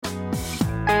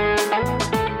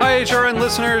HRN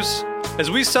listeners.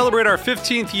 As we celebrate our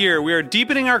 15th year, we are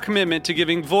deepening our commitment to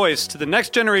giving voice to the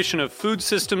next generation of food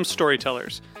systems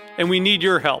storytellers, and we need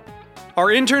your help. Our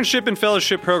internship and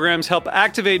fellowship programs help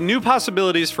activate new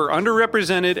possibilities for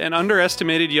underrepresented and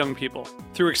underestimated young people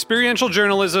through experiential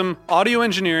journalism, audio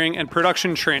engineering, and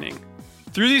production training.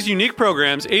 Through these unique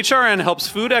programs, HRN helps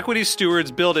food equity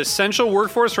stewards build essential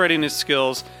workforce readiness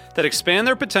skills that expand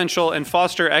their potential and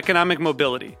foster economic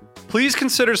mobility. Please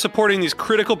consider supporting these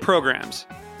critical programs.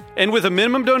 And with a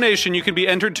minimum donation, you can be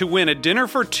entered to win a dinner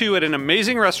for two at an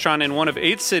amazing restaurant in one of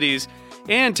 8 cities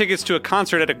and tickets to a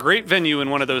concert at a great venue in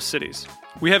one of those cities.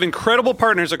 We have incredible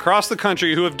partners across the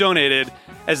country who have donated,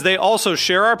 as they also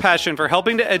share our passion for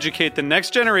helping to educate the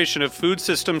next generation of food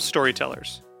systems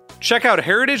storytellers. Check out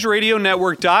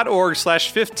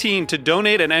heritageradionetwork.org/15 to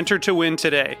donate and enter to win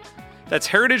today. That's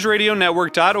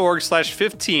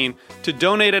heritageradionetwork.org/15 to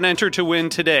donate and enter to win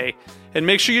today. And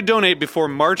make sure you donate before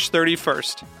March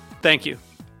 31st. Thank you.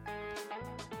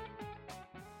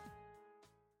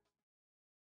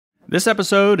 This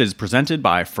episode is presented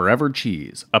by Forever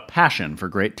Cheese, a passion for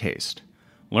great taste.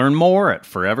 Learn more at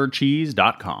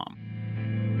forevercheese.com.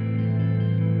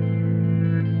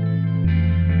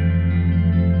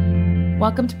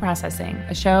 Welcome to Processing,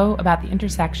 a show about the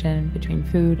intersection between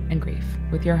food and grief,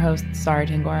 with your hosts, Sara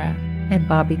Tangora and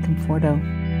Bobby Conforto.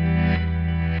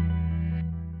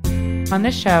 On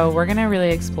this show, we're going to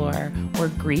really explore where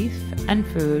grief and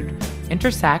food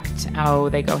intersect, how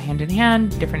they go hand in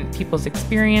hand, different people's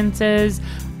experiences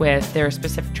with their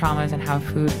specific traumas, and how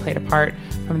food played a part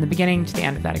from the beginning to the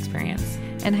end of that experience.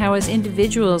 And how as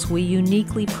individuals we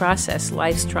uniquely process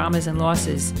life's traumas and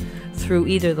losses through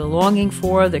either the longing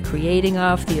for, the creating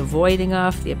of, the avoiding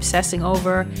of, the obsessing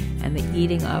over, and the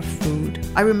eating of food.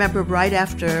 I remember right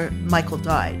after Michael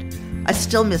died, I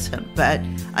still miss him, but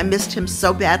I missed him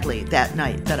so badly that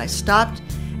night that I stopped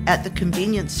at the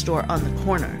convenience store on the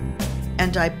corner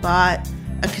and I bought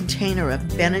a container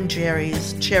of Ben &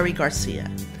 Jerry's Cherry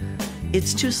Garcia.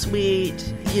 It's too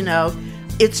sweet,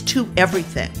 it's too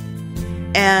everything.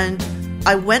 And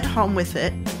I went home with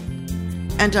it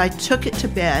and I took it to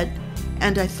bed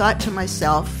and I thought to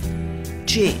myself,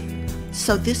 gee,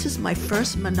 so this is my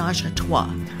first menage a trois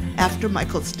after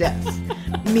Michael's death.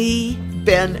 Me,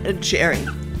 Ben, and Jerry.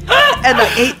 And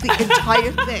I ate the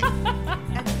entire thing.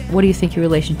 What do you think your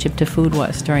relationship to food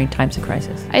was during times of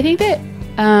crisis? I think that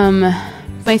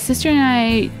my sister and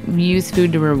I use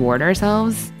food to reward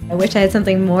ourselves. I wish I had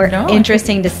something more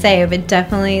interesting to say, but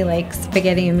definitely like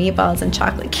spaghetti and meatballs and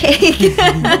chocolate cake.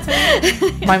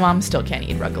 My mom still can't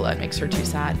eat rucola. It makes her too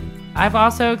sad. I've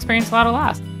also experienced a lot of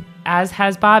loss, as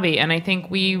has Bobby, and I think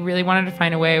we really wanted to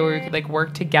find a way where we could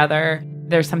work together.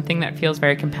 There's something that feels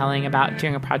very compelling about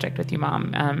doing a project with you,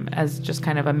 Mom, as just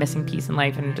kind of a missing piece in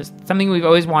life and just something we've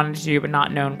always wanted to do but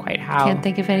not known quite how. Can't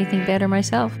think of anything better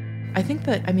myself. I think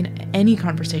that, any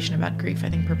conversation about grief, I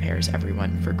think prepares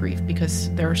everyone for grief because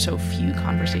there are so few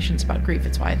conversations about grief.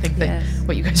 It's why I think that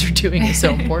what you guys are doing is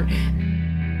so important.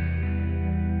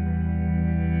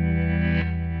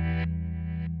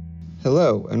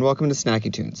 Hello, and welcome to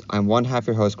Snacky Tunes. I'm one half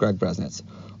your host, Greg Bresnitz.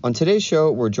 On today's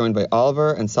show, we're joined by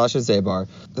Oliver and Sasha Zabar,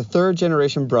 the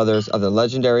third-generation brothers of the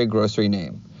legendary grocery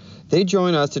name. They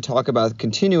join us to talk about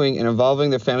continuing and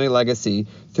evolving their family legacy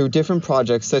through different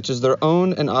projects such as their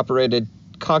own and operated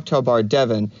cocktail bar,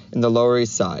 Devon, in the Lower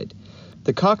East Side.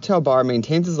 The cocktail bar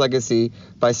maintains its legacy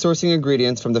by sourcing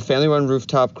ingredients from the family-run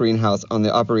rooftop greenhouse on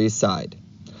the Upper East Side.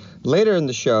 Later in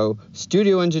the show,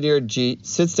 studio engineer Jeet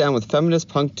sits down with feminist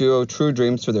punk duo True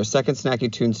Dreams for their second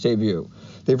Snacky Tunes debut.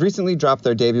 They've recently dropped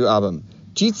their debut album.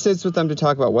 Jeet sits with them to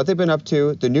talk about what they've been up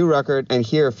to, the new record, and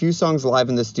hear a few songs live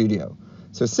in the studio.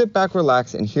 So sit back,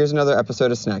 relax, and here's another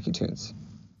episode of Snacky Tunes.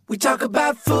 We talk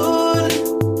about food,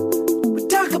 we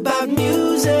talk about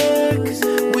music,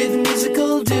 with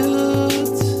musical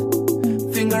dudes,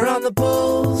 finger on the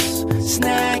pulse,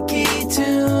 Snacky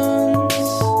Tunes.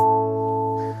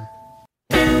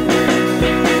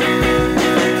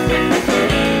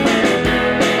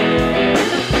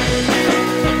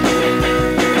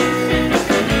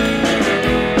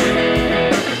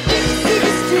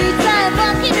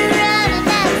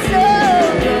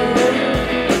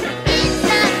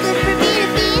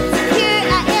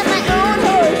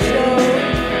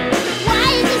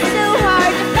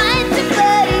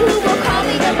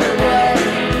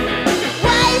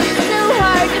 Why is it so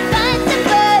hard to find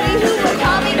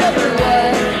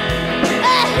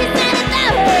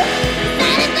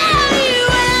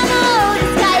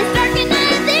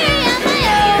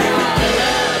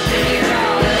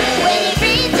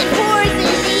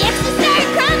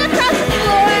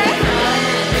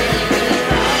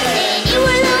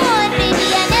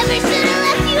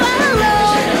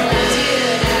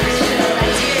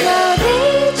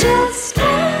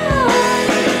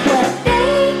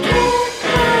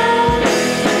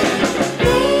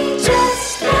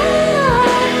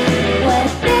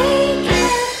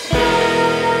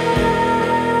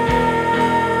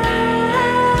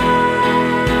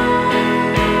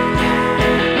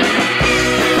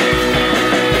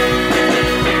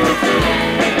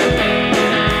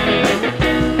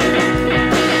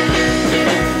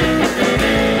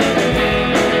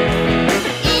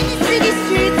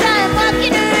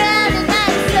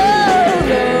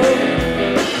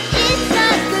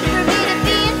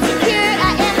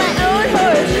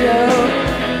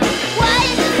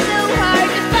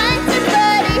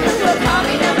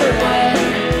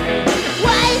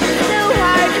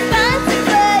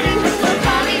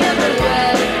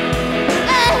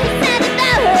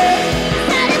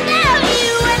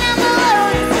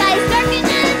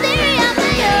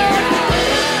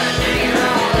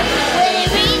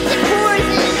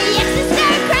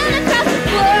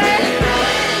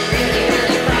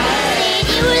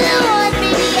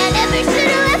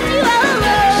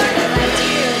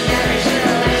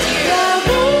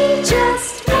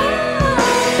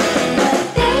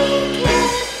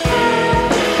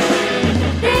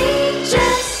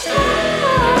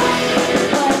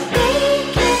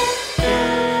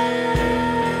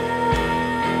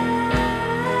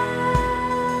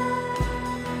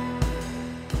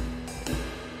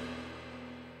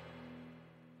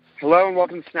Hello and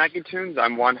welcome to Snacky Tunes.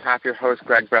 I'm one half your host,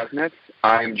 Greg Bresnitz.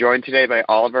 I'm joined today by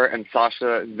Oliver and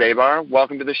Sasha Zabar.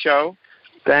 Welcome to the show.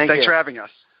 Thanks for having us.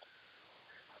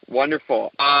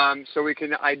 Wonderful. So we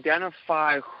can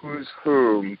identify who's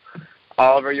whom.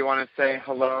 Oliver, you want to say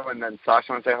hello, and then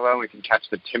Sasha want to say hello, and we can catch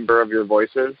the timbre of your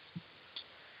voices?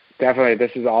 Definitely.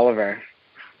 This is Oliver.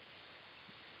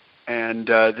 And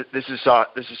this is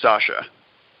Sasha.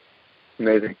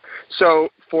 Amazing. So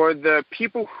for the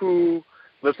people who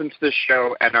listen to the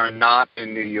show and are not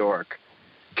in New York,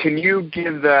 can you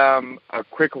give them a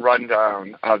quick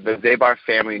rundown of the Zabar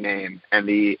family name and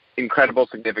the incredible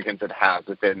significance it has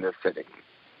within this city?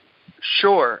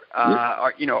 Sure.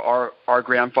 Our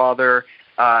grandfather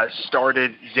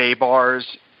started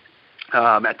Zabar's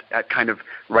at kind of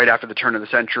right after the turn of the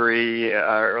century,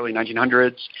 early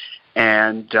 1900s,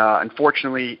 and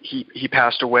unfortunately he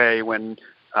passed away when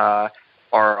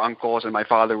our uncles and my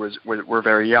father were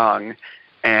very young.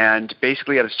 And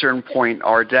basically at a certain point,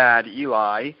 our dad,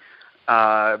 Eli,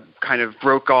 kind of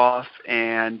broke off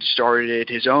and started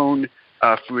his own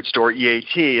food store,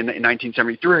 EAT, in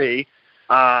 1973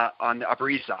 on the Upper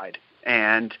East Side.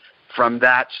 And from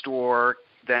that store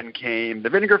then came the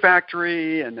Vinegar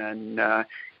Factory, and then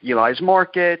Eli's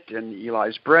Market and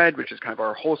Eli's Bread, which is kind of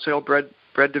our wholesale bread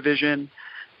division.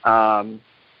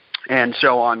 And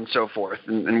so on and so forth.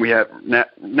 And we have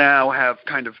now have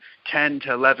kind of 10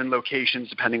 to 11 locations,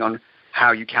 depending on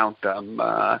how you count them.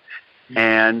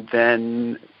 And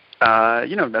then,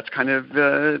 that's kind of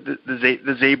the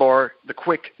Zabar, the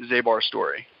quick Zabar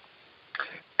story.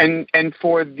 And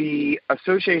for the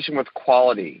association with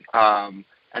quality and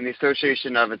the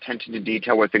association of attention to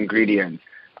detail with ingredients,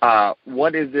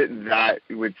 what is it that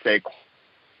you would say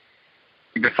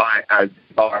define as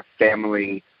our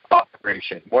family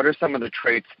operation? What are some of the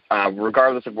traits,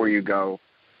 regardless of where you go,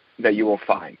 that you will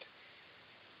find?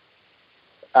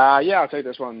 I'll take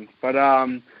this one. But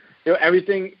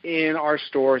everything in our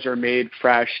stores are made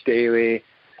fresh daily.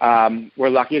 We're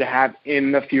lucky to have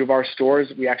in a few of our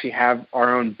stores, we actually have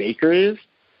our own bakeries.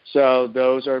 So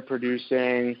those are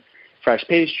producing fresh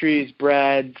pastries,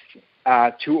 breads,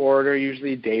 to order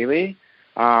usually daily.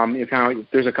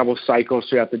 There's a couple cycles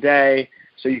throughout the day.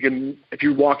 So you can, if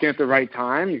you walk in at the right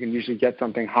time, you can usually get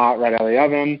something hot right out of the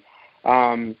oven.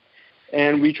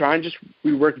 And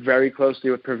we work very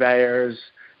closely with purveyors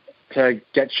to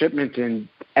get shipments in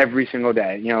every single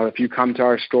day. If you come to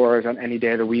our stores on any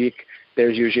day of the week,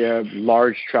 there's usually a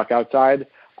large truck outside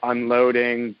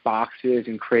unloading boxes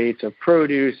and crates of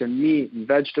produce and meat and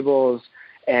vegetables.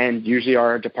 And usually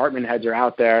our department heads are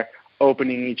out there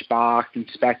opening each box,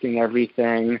 inspecting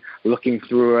everything, looking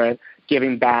through it,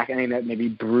 giving back anything that may be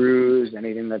bruised,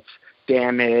 anything that's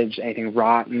damaged, anything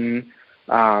rotten.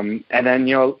 And then,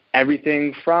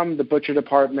 everything from the butcher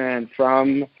department,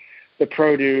 from the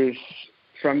produce,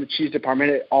 from the cheese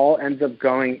department, it all ends up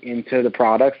going into the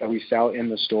products that we sell in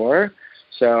the store.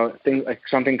 So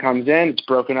something comes in, it's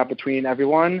broken up between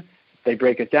everyone. They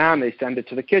break it down, they send it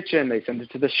to the kitchen, they send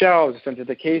it to the shelves, they send it to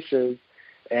the cases,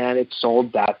 and it's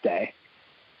sold that day.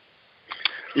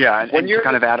 Yeah, and to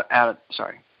kind of add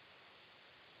sorry.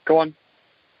 Go on.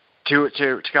 To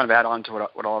kind of add on to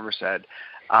what Oliver said,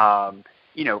 our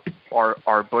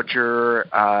butcher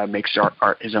makes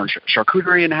his own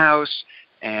charcuterie in house,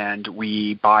 and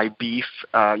we buy beef,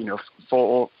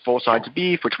 full sides of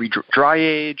beef, which we dry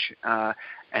age,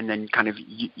 and then kind of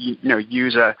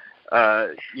use a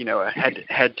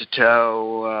head to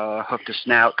toe, hook to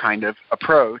snout kind of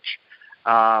approach,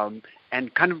 and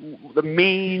kind of the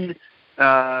main.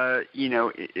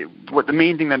 What the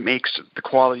main thing that makes the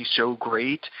quality so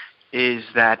great is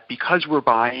that because we're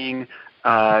buying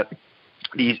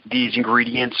these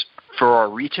ingredients for our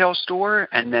retail store,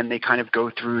 and then they kind of go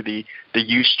through the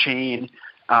use chain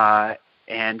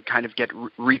and kind of get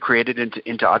recreated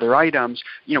into other items.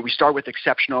 We start with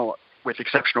exceptional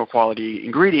quality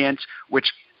ingredients,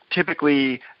 which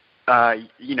typically,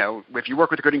 if you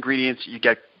work with good ingredients, you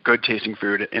get good tasting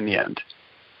food in the end.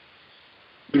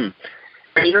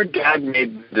 When your dad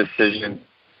made the decision,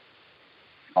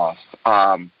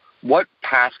 what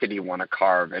path did he want to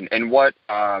carve, and what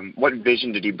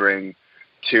vision did he bring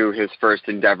to his first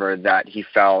endeavor that he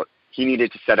felt he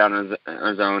needed to set out on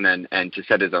his own and to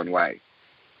set his own way?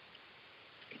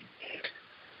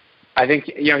 I think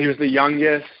he was the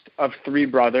youngest of three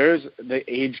brothers. The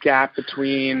age gap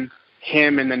between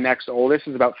him and the next oldest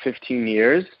is about 15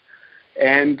 years,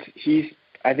 and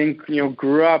I think,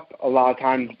 grew up a lot of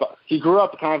times, but he grew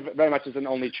up kind of very much as an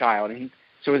only child. And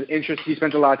so his interest, he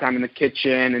spent a lot of time in the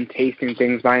kitchen and tasting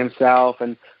things by himself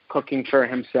and cooking for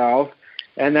himself.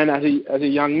 And then as a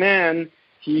young man,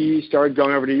 he started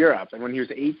going over to Europe. And when he was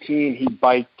 18, he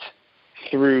biked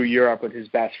through Europe with his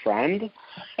best friend.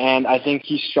 And I think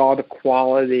he saw the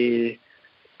quality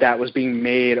that was being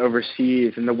made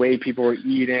overseas and the way people were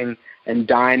eating and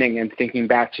dining, and thinking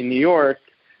back to New York,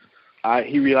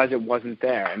 he realized it wasn't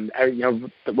there. And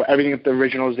everything at the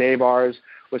original Zabars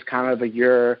was kind of like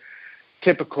your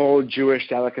typical Jewish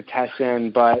delicatessen,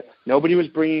 but nobody was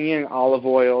bringing in olive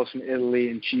oils from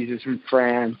Italy and cheeses from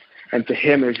France. And to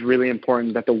him, it was really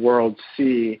important that the world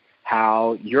see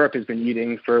how Europe has been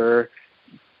eating for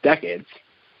decades.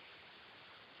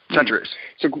 Centuries.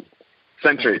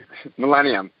 Century.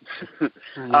 Millennium.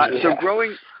 So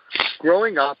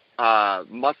growing up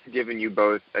must have given you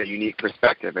both a unique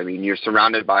perspective. I mean, you're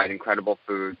surrounded by incredible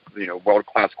food,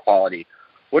 world-class quality.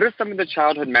 What are some of the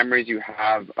childhood memories you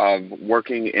have of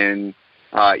working in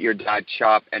your dad's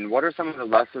shop, and what are some of the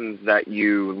lessons that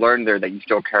you learned there that you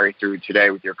still carry through today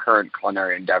with your current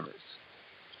culinary endeavors?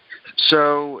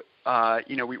 So,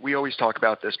 we always talk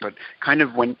about this, but kind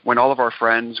of when all of our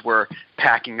friends were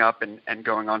packing up and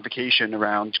going on vacation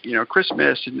around,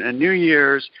 Christmas and New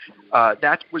Year's,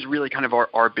 that was really kind of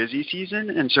our busy season.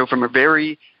 And so from a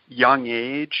very young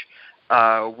age,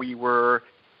 we were,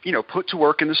 put to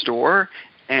work in the store,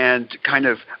 and kind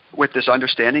of with this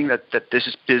understanding that this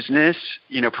is business,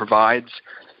 provides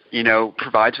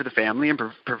for the family and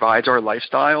provides our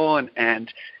lifestyle.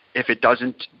 And if it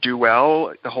doesn't do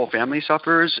well, the whole family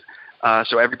suffers.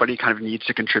 So everybody kind of needs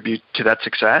to contribute to that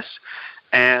success.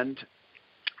 And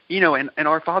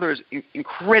our father is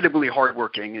incredibly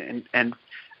hardworking and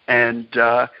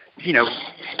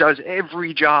does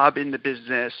every job in the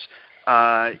business,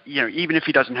 even if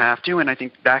he doesn't have to. And I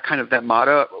think that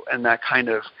motto and that kind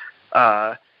of,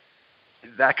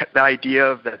 that idea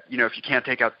of that, if you can't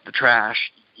take out the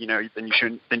trash, then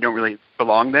you don't really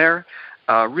belong there,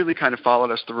 really kind of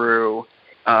followed us through,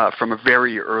 from a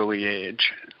very early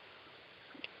age.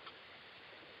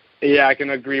 Yeah, I can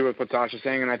agree with what Sasha's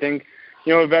saying. And I think,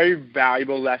 a very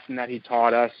valuable lesson that he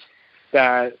taught us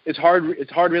that it's hard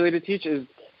really to teach is,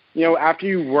 after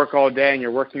you work all day and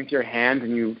you're working with your hands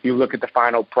and you look at the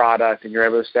final product and you're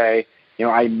able to say,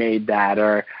 I made that,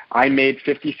 or I made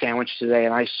 50 sandwiches today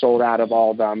and I sold out of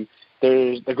all of them.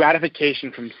 There's the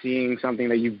gratification from seeing something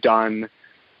that you've done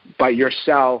by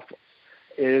yourself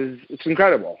it's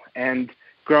incredible. And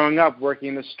growing up working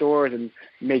in the stores and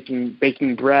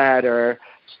baking bread or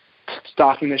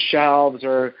stocking the shelves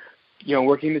or,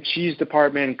 working in the cheese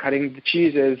department, cutting the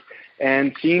cheeses,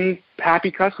 and seeing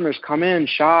happy customers come in,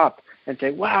 shop, and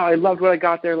say, wow, I loved what I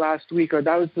got there last week, or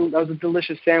that was a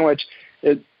delicious sandwich.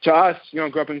 To us,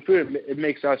 grew up in food, it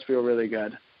makes us feel really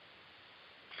good.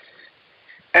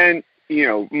 And,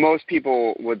 most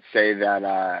people would say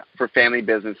that for family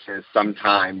businesses,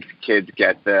 sometimes kids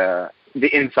get the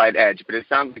inside edge, but it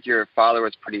sounds like your father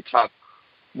was pretty tough.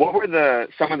 What were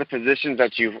some of the positions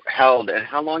that you've held, and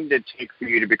how long did it take for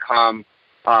you to become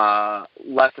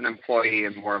less an employee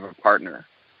and more of a partner?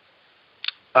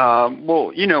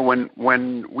 Well,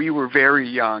 when we were very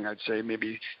young, I'd say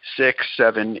maybe 6,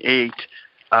 7, 8,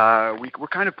 we were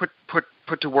kind of put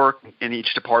to work in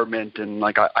each department, and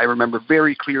I remember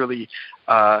very clearly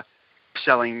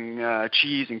selling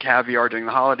cheese and caviar during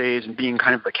the holidays and being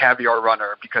kind of the caviar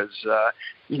runner because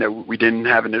we didn't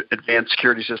have an advanced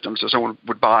security system, so someone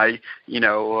would buy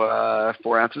 4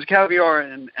 ounces of caviar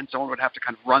and someone would have to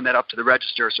kind of run that up to the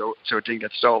register so it didn't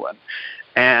get stolen.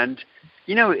 And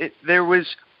there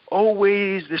was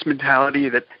always this mentality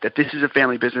that this is a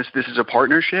family business, this is a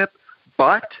partnership,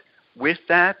 but with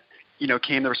that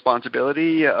came the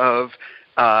responsibility of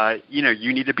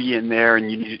you need to be in there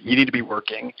and you need to be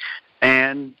working.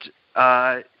 And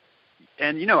I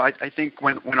think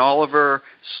when Oliver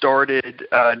started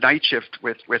night shift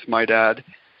with my dad,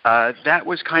 that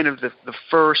was kind of the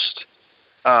first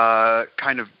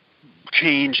kind of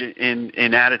change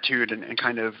in attitude and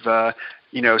kind of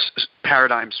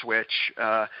paradigm switch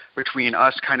between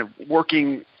us kind of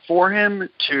working for him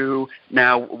to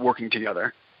now working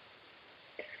together.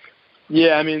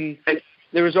 Yeah, I mean,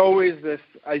 there was always this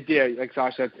idea, like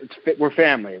Sasha said, we're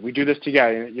family. We do this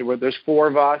together. There's 4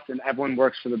 of us, and everyone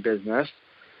works for the business.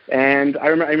 And I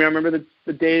remember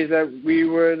the days that we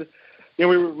were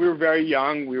very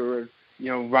young. We were,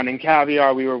 running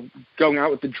caviar. We were going out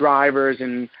with the drivers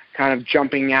and kind of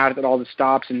jumping out at all the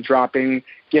stops and dropping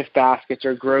gift baskets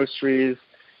or groceries.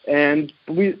 And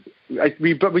we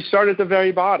started at the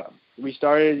very bottom. We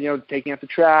started, taking out the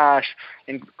trash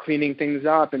and cleaning things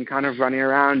up and kind of running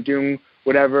around doing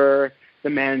whatever the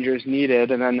managers needed.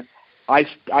 And then I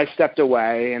stepped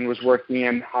away and was working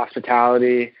in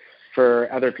hospitality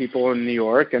for other people in New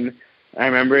York. And I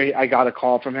remember I got a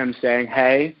call from him saying,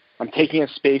 hey, I'm taking a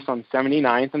space on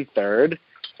 79th and 3rd,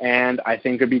 And I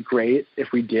think it'd be great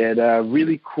if we did a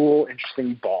really cool,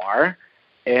 interesting bar.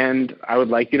 And I would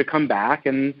like you to come back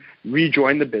and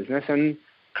rejoin the business and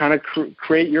kind of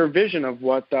create your vision of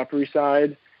what the Upper East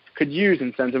Side could use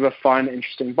in sense of a fun,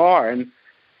 interesting bar. And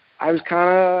I was kind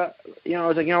of, I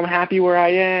was like, I'm happy where I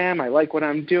am. I like what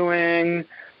I'm doing.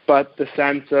 But the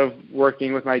sense of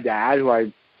working with my dad, who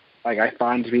I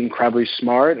find to be incredibly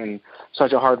smart and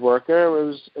such a hard worker,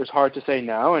 it was hard to say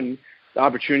no. And the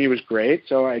opportunity was great.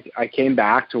 So I came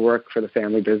back to work for the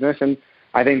family business. And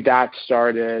I think that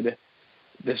started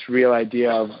this real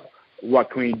idea of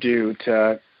what can we do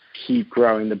to keep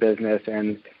growing the business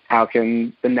and how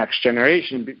can the next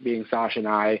generation, being Sasha and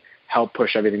I, help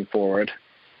push everything forward.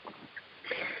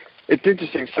 It's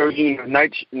interesting. So,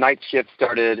 night shift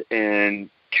started in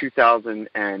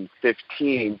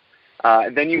 2015.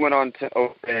 Then you went on to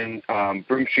open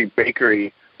Broome Street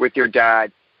Bakery with your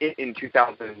dad in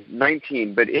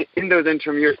 2019. But in those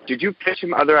interim years, did you pitch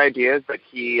him other ideas that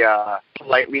he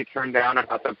politely turned down, or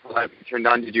not that politely turned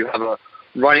down? Did you have a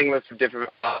running list of different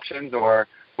options, or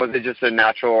was it just a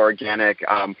natural, organic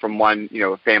from one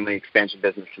family expansion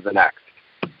business to the next?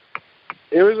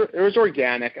 It was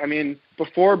organic. I mean,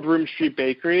 before Broome Street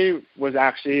Bakery was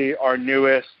actually our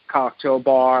newest cocktail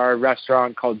bar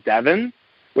restaurant called Devon,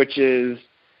 which is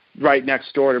right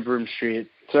next door to Broome Street.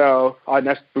 So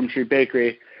next to Broome Street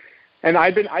Bakery. And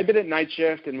I've been at night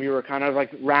shift, and we were kind of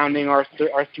like rounding our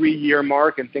 3-year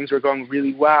mark, and things were going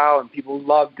really well, and people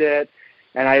loved it.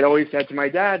 And I'd always said to my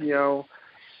dad,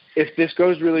 if this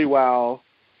goes really well,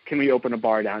 can we open a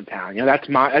bar downtown?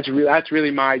 That's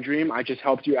really my dream. I just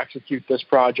helped you execute this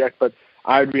project, but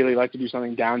I'd really like to do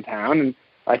something downtown, and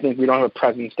I think we don't have a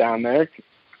presence down there.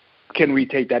 Can we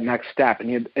take that next step?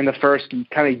 And in the first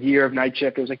kind of year of night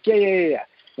shift, it was like, yeah.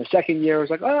 The second year, it was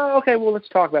like, oh, okay, well, let's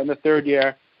talk about it. In the third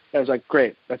year, I was like,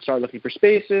 great, let's start looking for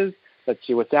spaces. Let's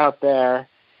see what's out there.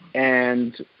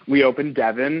 And we opened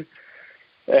Devon.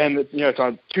 And, it's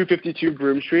on 252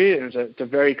 Broome Street. And it's a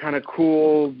very kind of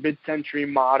cool, mid-century,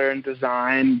 modern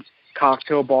designed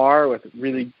cocktail bar with a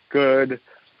really good,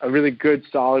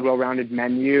 solid, well-rounded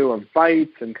menu of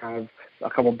bites and kind of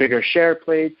a couple bigger share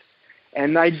plates.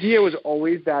 And the idea was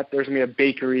always that there's going to be a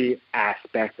bakery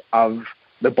aspect of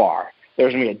the bar.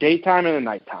 There's going to be a daytime and a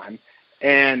nighttime.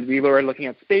 And we were looking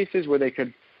at spaces where they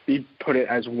could be put it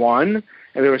as one.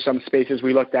 And there were some spaces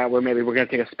we looked at where maybe we're going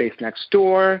to take a space next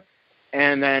door.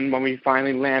 And then when we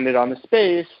finally landed on the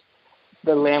space,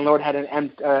 the landlord had an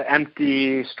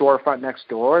empty storefront next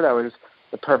door that was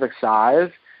the perfect size.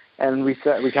 And we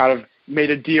kind of made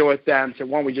a deal with them. Said,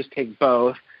 why don't we just take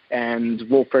both, and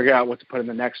we'll figure out what to put in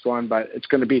the next one. But it's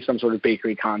going to be some sort of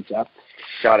bakery concept.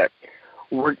 Got it.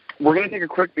 We're going to take a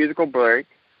quick musical break,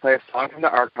 play a song from the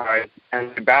archives,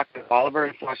 and be back with Oliver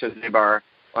and Sasha Zabar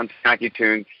on Snacky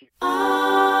Tunes.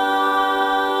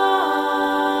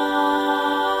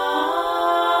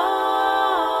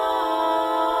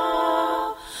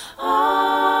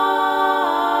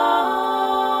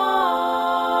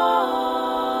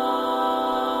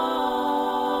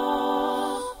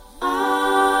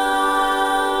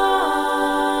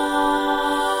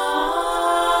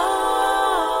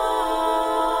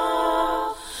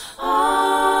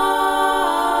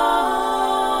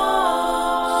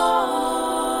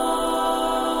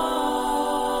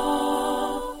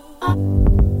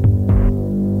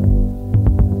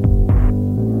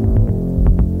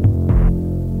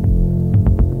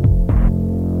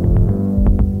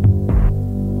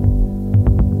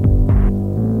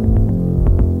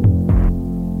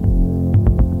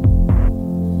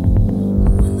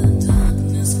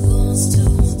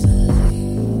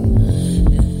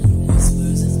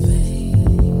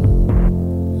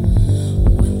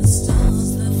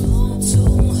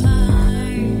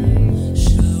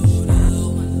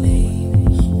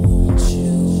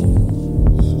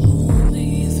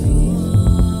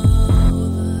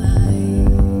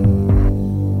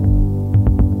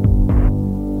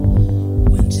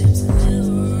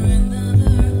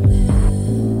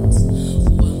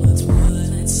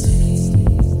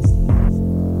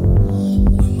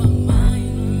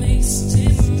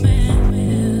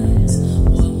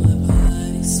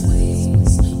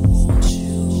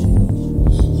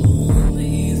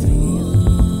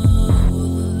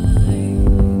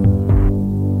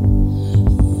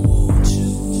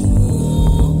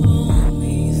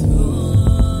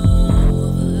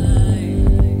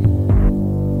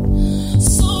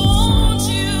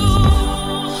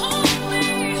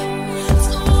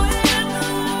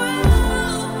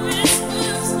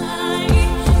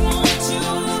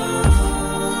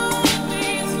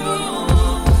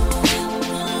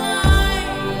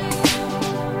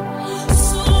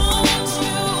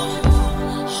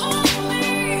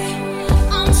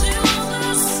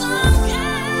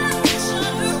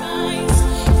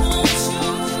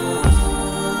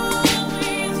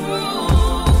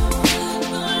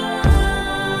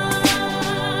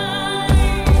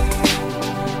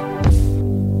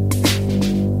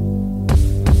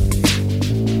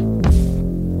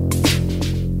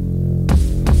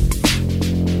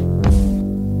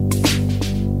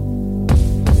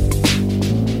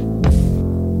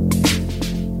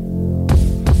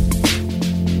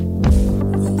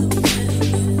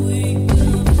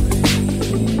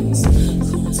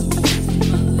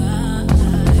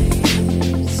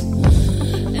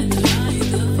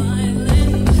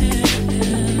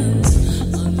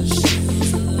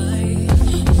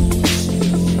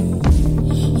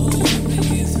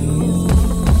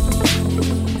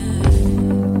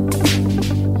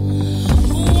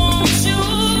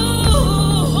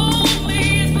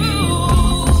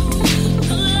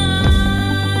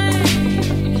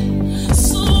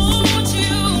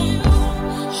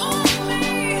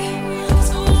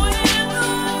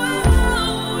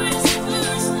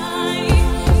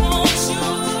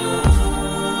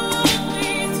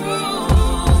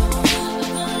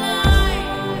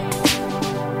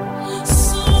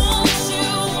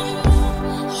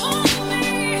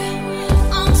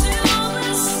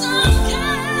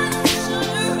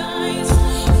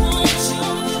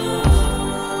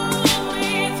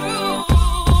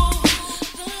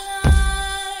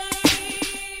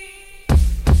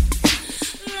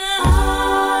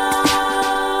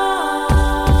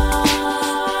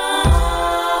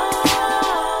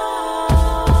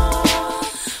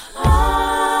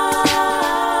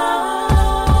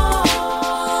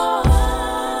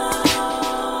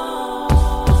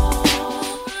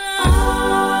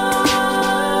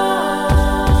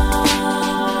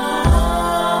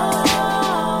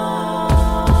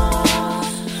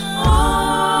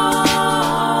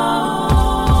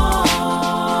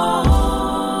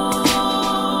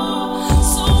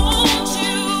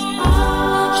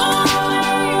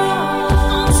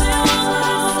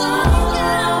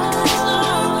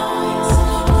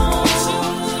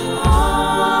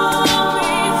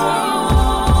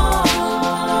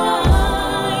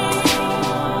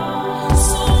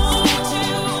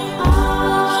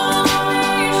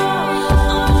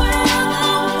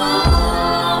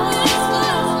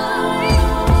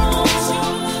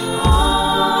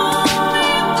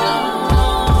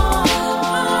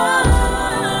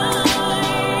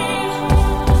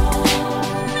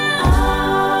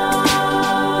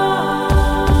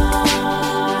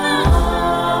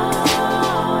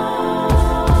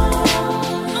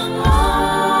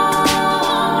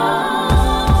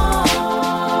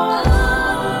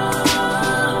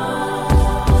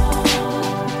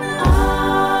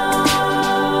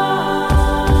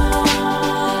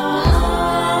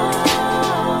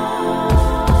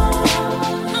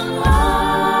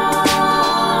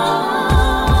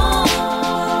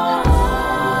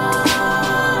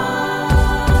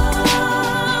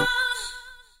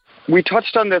 We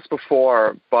touched on this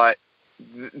before, but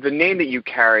the name that you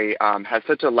carry has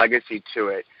such a legacy to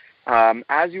it.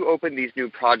 As you open these new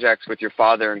projects with your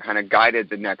father and kind of guided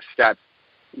the next step,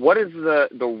 what is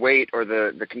the weight or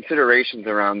the considerations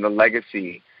around the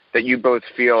legacy that you both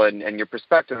feel and your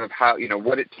perspective of how,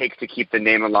 what it takes to keep the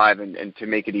name alive and to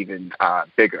make it even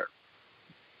bigger?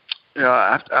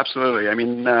 Yeah, absolutely. I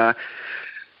mean,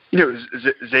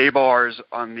 Zabar's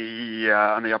on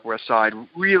the Upper West Side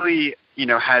really,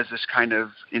 has this kind of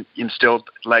instilled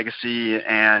legacy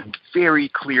and very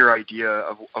clear idea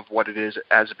of what it is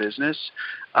as a business.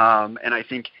 And I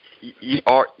think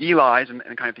Eli's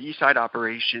and kind of the East Side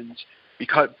operations,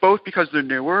 because they're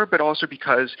newer, but also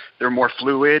because they're more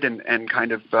fluid and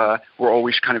kind of we're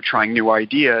always kind of trying new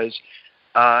ideas.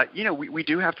 We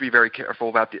do have to be very careful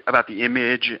about the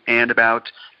image and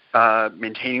about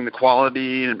maintaining the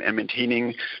quality and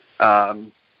maintaining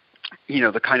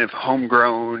the kind of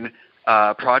homegrown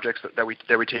projects that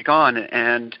we take on.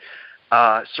 And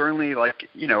certainly, over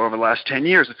the last 10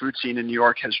 years, the food scene in New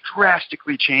York has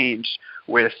drastically changed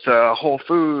with Whole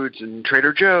Foods and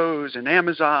Trader Joe's and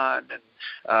Amazon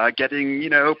and getting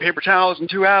paper towels in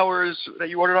 2 hours that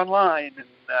you ordered online.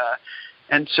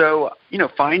 And so,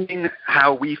 finding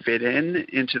how we fit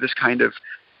into this kind of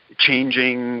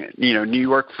changing, New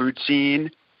York food scene,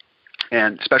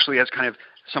 and especially as kind of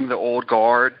some of the old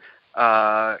guard,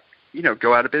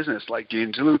 go out of business, like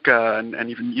Gene DeLuca and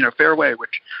even, Fairway,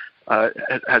 which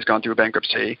has gone through a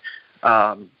bankruptcy.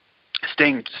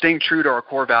 Staying true to our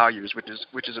core values, which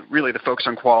is really the focus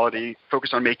on quality,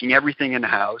 focus on making everything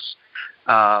in-house,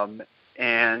 and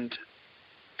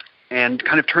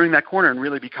kind of turning that corner and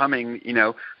really becoming,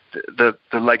 the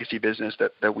legacy business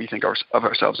that we think of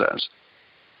ourselves as.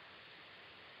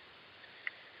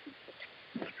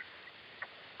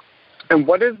 And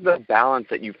what is the balance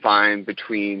that you find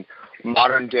between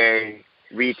modern day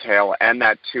retail and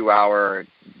that 2-hour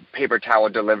paper towel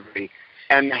delivery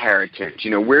and the heritage?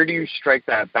 Where do you strike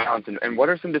that balance? And what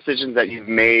are some decisions that you've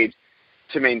made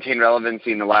to maintain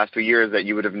relevancy in the last few years that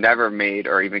you would have never made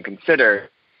or even considered?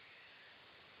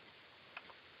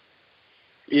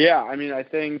 Yeah, I mean, I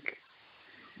think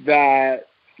that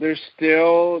there's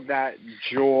still that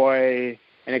joy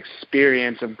and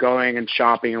experience of going and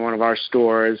shopping in one of our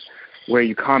stores where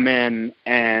you come in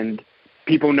and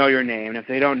people know your name. And if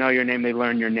they don't know your name, they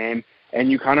learn your name.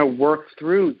 And you kind of work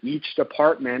through each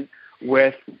department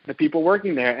with the people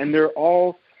working there. And they're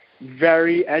all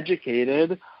very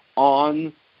educated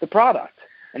on the product.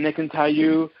 And they can tell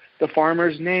you the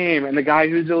farmer's name and the guy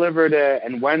who delivered it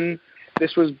and when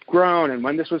this was grown and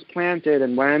when this was planted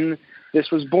and when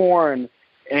this was born.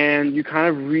 And you kind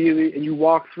of and you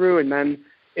walk through, and then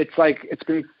it's like it's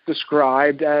been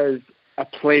described as a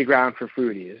playground for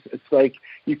foodies. It's like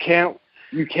you can't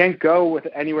go with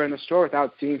anywhere in the store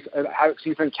without seeing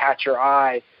something catch your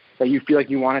eye that you feel like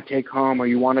you want to take home or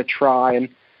you want to try. And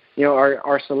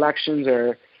our selections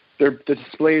the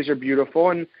displays are beautiful,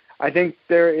 and I think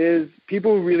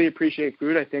people who really appreciate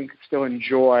food, I think, still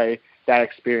enjoy that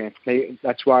experience.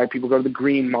 That's why people go to the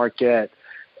Green Market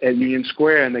at Union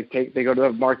Square, and they go to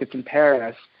the markets in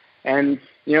Paris. And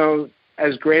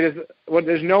as great as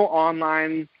there's no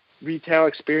online retail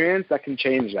experience that can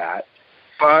change that.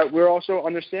 But we're also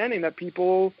understanding that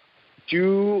people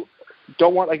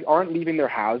aren't leaving their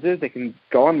houses. They can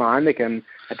go online. They can,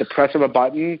 at the press of a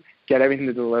button, get everything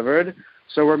delivered.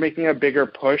 So we're making a bigger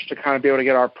push to kind of be able to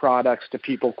get our products to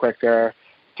people quicker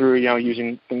through,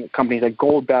 using companies like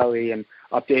Goldbelly and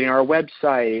updating our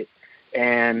website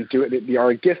and do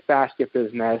our gift basket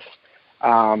business,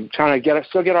 trying to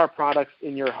still get our products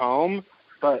in your home,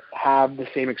 but have the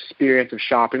same experience of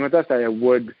shopping with us that it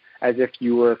would as if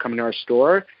you were coming to our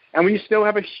store. And we still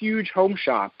have a huge home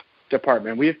shop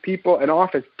department. We have an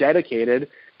office dedicated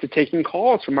to taking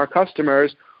calls from our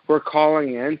customers who are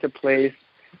calling in to place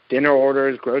dinner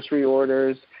orders, grocery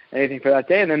orders, anything for that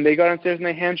day. And then they go downstairs and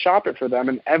they hand shop it for them.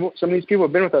 And some of these people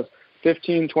have been with us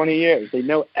 15, 20 years. They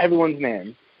know everyone's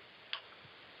name.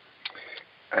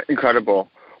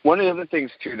 Incredible. One of the other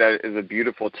things, too, that is a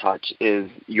beautiful touch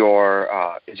is your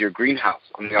greenhouse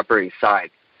on the Upper East Side.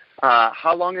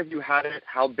 How long have you had it?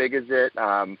 How big is it?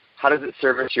 How does it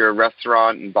service your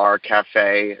restaurant and bar,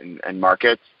 cafe, and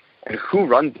markets? And who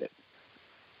runs it?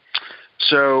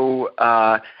 So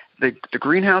the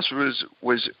greenhouse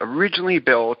was originally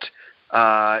built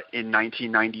in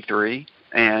 1993,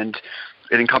 and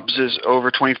it encompasses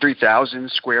over 23,000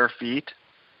 square feet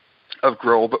of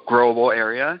growable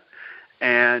area.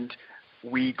 And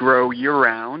we grow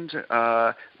year-round.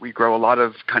 We grow a lot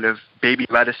of kind of baby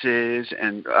lettuces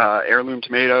and heirloom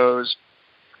tomatoes,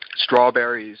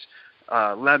 strawberries,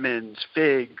 lemons,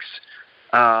 figs,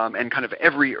 and kind of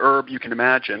every herb you can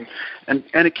imagine. And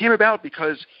it came about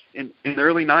because in the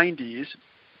early 90s,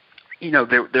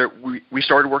 we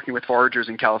started working with foragers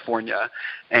in California,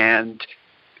 and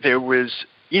there was,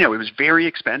 it was very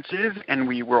expensive, and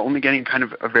we were only getting kind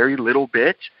of a very little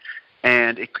bit,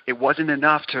 and it wasn't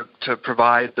enough to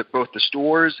provide both the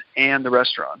stores and the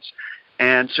restaurants.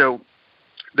 And so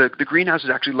the greenhouse is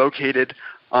actually located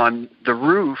on the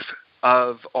roof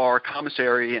of our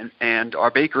commissary and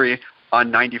our bakery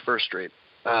on 91st Street,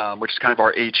 which is kind of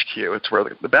our HQ. It's where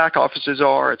the back offices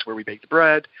are. It's where we bake the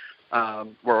bread,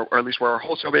 or at least where our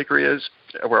wholesale bakery is,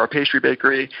 where our pastry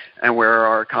bakery, and where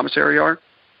our commissary are.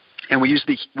 And we use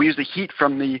the heat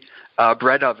from the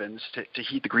bread ovens to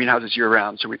heat the greenhouses year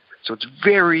round. So it's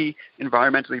very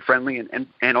environmentally friendly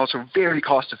and also very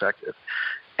cost effective.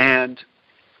 And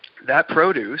that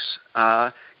produce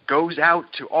goes out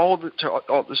to all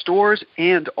the stores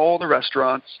and all the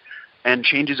restaurants and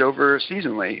changes over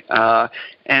seasonally.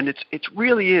 And it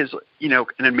really is,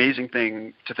 an amazing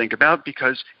thing to think about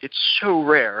because it's so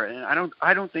rare. And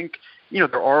I don't think,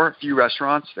 there are a few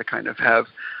restaurants that kind of have,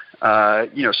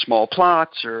 small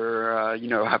plots or,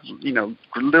 have, little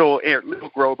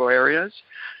grow areas.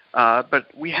 But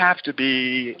we have to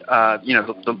be,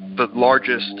 the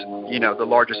largest, the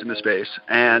largest in the space.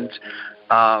 And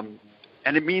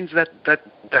it means that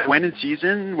when in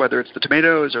season, whether it's the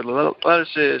tomatoes or the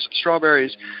lettuces,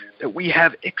 strawberries, that we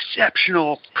have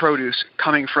exceptional produce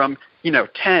coming from,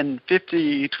 10,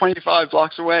 50, 25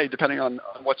 blocks away, depending on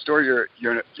what store you're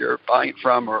buying it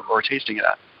from or tasting it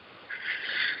at.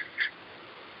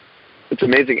 It's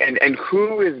amazing. And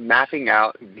who is mapping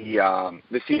out the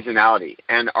seasonality?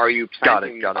 And are you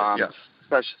planting yes.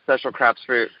 special crops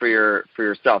for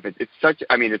yourself? It's such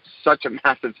a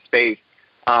massive space.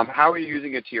 How are you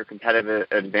using it to your competitive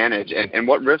advantage, and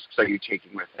what risks are you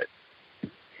taking with it?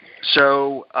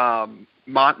 So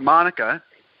Monica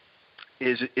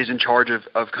is in charge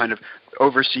of kind of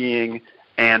overseeing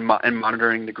and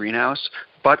monitoring the greenhouse,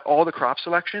 but all the crop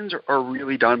selections are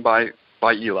really done by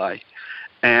Eli,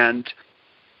 and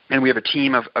we have a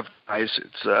team of guys.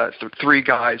 It's 3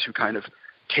 guys who kind of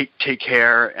take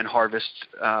care and harvest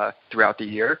throughout the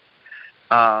year.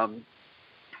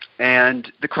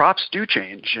 And the crops do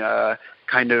change, and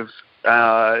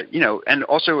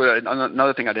also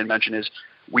another thing I didn't mention is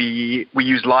we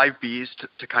use live bees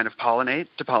to kind of pollinate,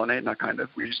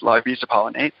 we use live bees to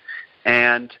pollinate,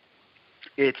 and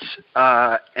it's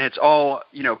all,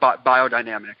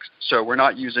 biodynamics. So we're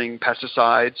not using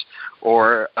pesticides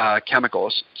or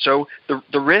chemicals. So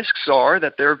the risks are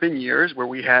that there have been years where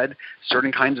we had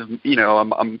certain kinds of,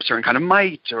 certain kind of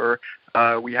mite, or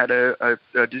we had a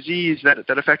disease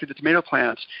that affected the tomato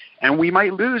plants, and we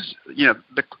might lose,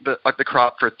 the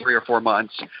crop for 3 or 4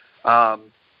 months.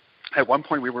 At one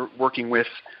point, we were working with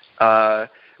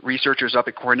researchers up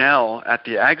at Cornell at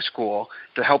the ag school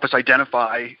to help us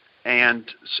identify and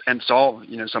solve,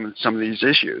 some of these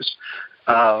issues.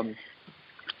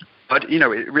 But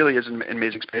it really is an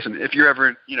amazing space, and if you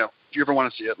ever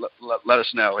want to see it, let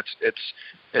us know.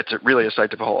 It's really a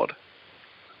sight to behold.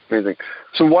 Amazing.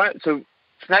 So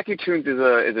Snacky Tunes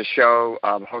is a show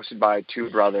hosted by 2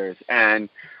 brothers, and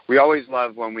we always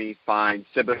love when we find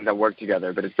siblings that work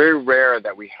together, but it's very rare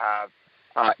that we have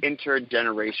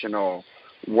intergenerational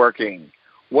working.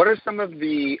 What are some of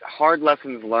the hard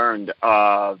lessons learned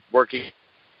of working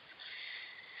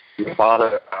with your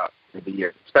father for the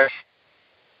years, especially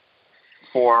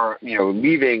for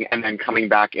leaving and then coming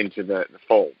back into the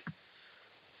fold?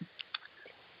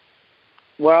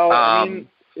 Well,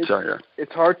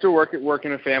 it's hard to work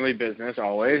in a family business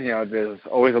always. There's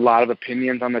always a lot of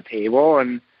opinions on the table,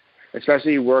 and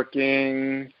especially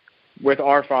working with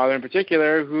our father in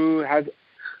particular,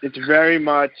 it's very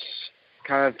much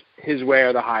kind of his way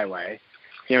or the highway.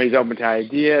 He's open to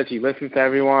ideas, he listens to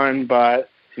everyone, but at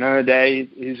the end of the day,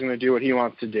 he's going to do what he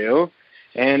wants to do.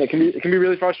 And it can be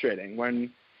really frustrating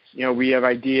when, we have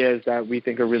ideas that we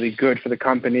think are really good for the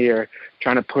company or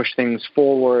trying to push things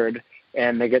forward,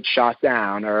 and they get shot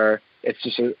down, or it's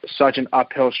just such an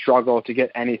uphill struggle to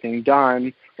get anything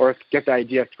done or get the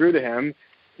idea through to him.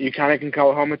 You kind of can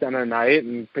go home at the end of the night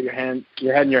and put your head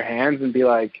in your hands and be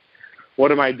like,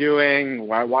 what am I doing?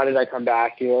 Why did I come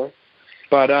back here?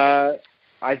 But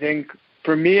I think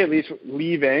for me, at least,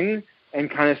 leaving and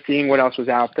kind of seeing what else was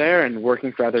out there and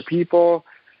working for other people,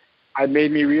 it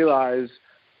made me realize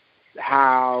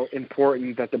how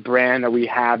important that the brand that we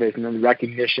have is, and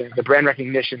the brand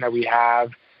recognition that we have,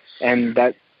 and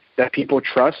that people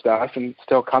trust us and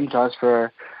still come to us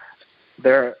for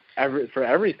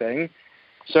everything.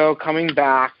 So coming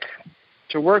back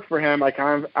to work for him, I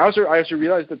also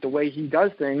realized that the way he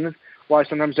does things why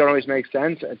sometimes don't always make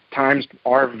sense, at times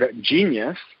are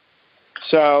genius.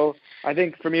 So I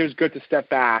think for me it was good to step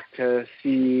back to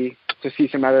see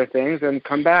some other things and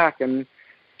come back and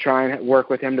try and work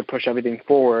with him to push everything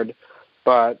forward.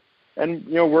 And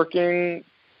working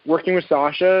with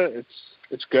Sasha,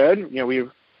 it's good. We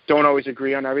don't always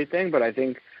agree on everything, but I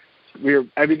think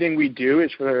everything we do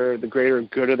is for the greater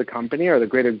good of the company or the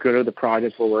greater good of the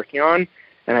projects we're working on.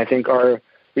 And I think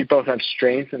we both have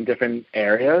strengths in different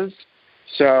areas.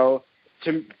 So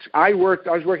I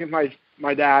was working with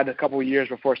my dad a couple of years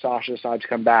before Sasha decided to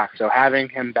come back. So having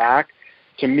him back,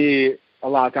 to me, a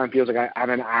lot of times feels like I have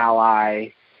an ally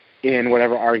in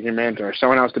whatever argument or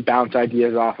someone else to bounce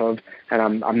ideas off of,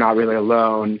 and I'm not really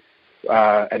alone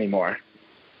anymore.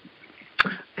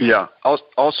 Yeah.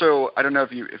 Also, I don't know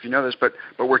if you know this, but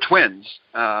we're twins,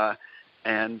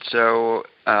 and so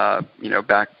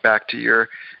back to your,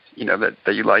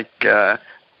 that you like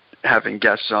having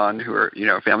guests on who are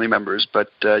family members, but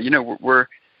we're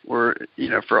for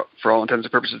all intents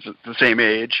and purposes the same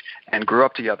age and grew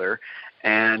up together,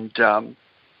 and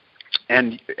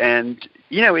every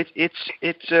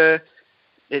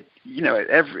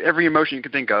emotion you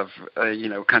can think of,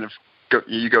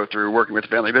 you go through working with a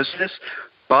family business,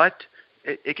 but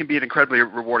it can be an incredibly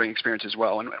rewarding experience as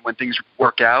well. And when things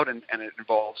work out and it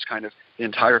involves kind of the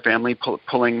entire family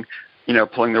pulling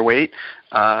their weight,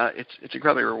 it's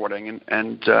incredibly rewarding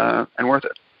and worth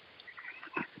it.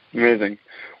 Amazing.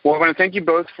 Well, I want to thank you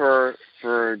both for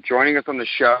joining us on the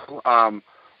show.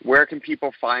 Where can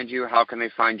people find you? How can they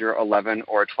find your 11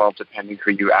 or 12, depending who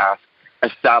you ask,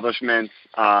 establishments,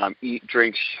 eat,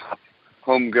 drink, shop,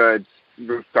 home goods,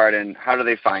 roof garden? How do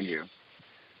they find you?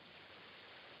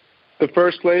 The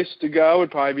first place to go would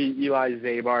probably be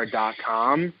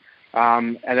elizabar.com.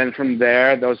 And then from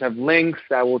there, those have links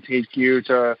that will take you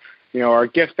to, our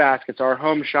gift baskets, our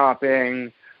home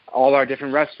shopping, all our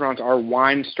different restaurants, our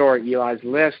wine store, Eli's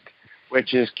List,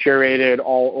 which is curated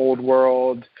all old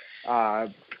world,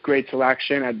 great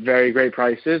selection at very great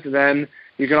prices. Then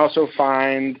you can also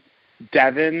find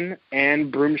Devon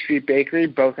and Broome Street Bakery.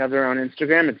 Both have their own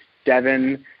Instagram. It's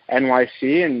Devon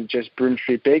NYC and just Broome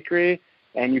Street Bakery.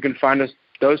 And you can find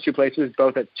those two places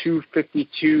both at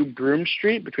 252 Broome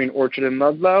Street between Orchard and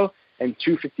Ludlow and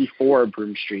 254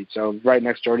 Broome Street. So right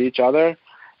next door to each other.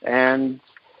 And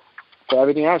for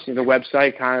everything else, the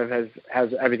website kind of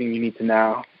has everything you need to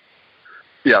know.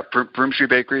 Yeah, Broome Street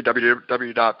Bakery,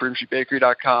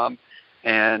 www.broomestreetbakery.com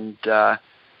and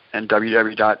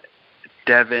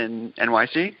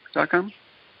www.devonnyc.com.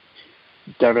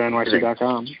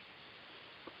 devonnyc.com.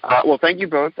 Well, thank you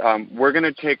both. We're going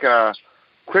to take a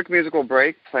quick musical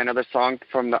break, play another song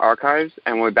from the archives,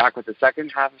 and we'll be back with the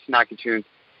second half of Snacky Tunes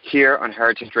here on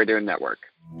Heritage Radio Network.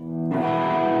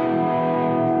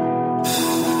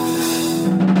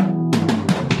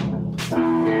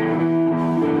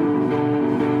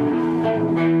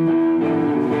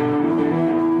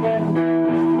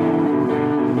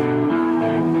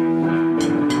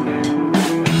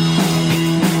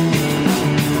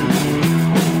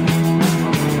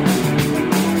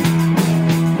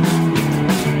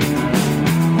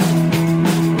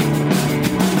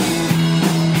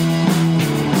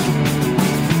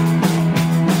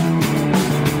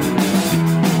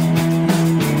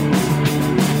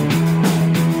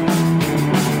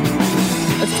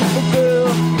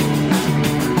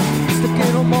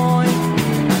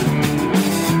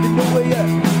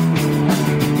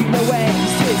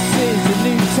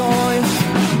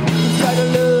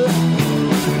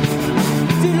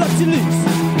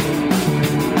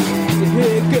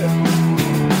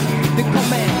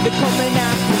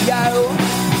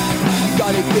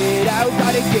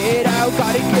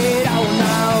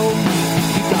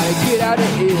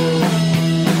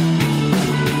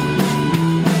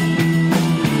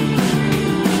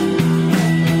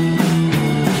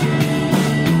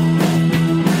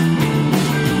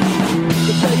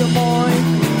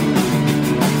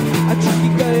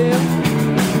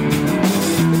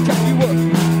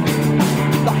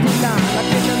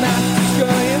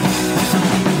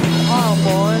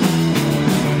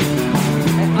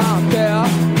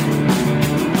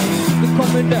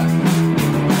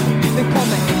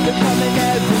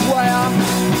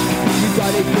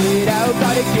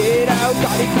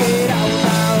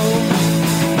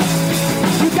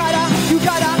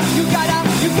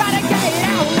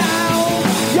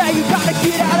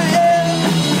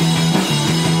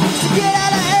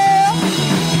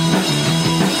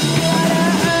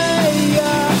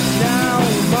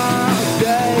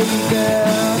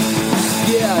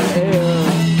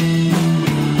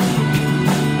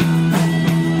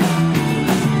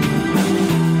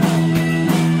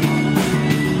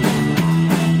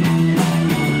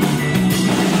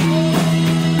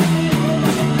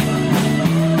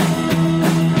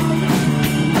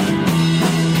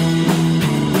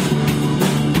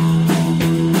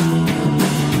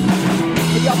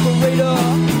 operator.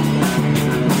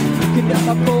 Looking at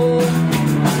my phone,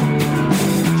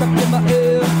 trapped in my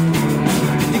ear.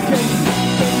 You can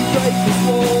break this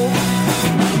wall.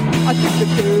 I think they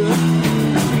could.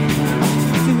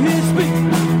 So here's me.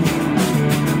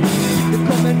 They're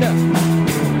coming up.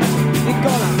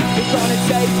 They're gonna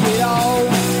take it all.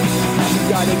 You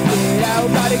gotta get out,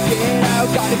 gotta get out,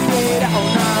 gotta get out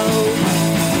now.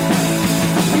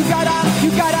 You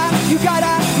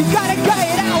gotta get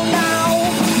it out now.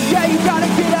 Yeah, you gotta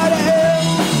get out of here.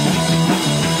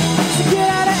 So get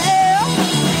out of here.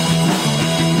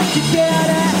 You get out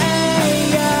of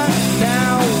here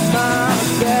now, my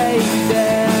baby.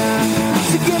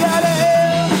 So get out of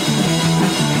here.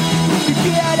 You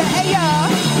get out of here.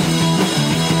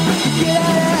 You get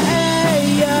out of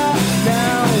here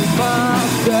now, my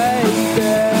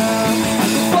baby.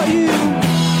 But you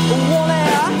want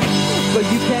it, but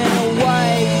you can't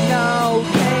wait. No,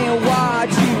 can't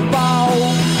watch you fall.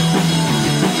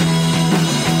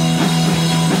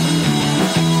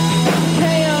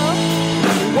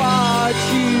 Can't watch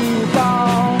you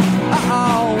fall.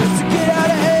 Uh-oh, so get out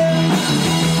of here.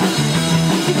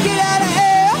 You get out of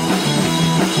here.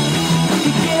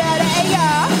 You get out of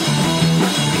here.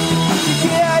 You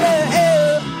get out of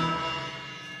here.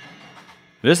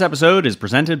 This episode is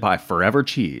presented by Forever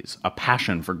Cheese, a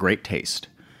passion for great taste.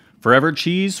 Forever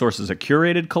Cheese sources a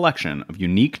curated collection of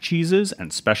unique cheeses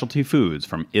and specialty foods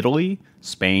from Italy,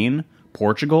 Spain,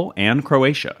 Portugal, and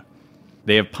Croatia.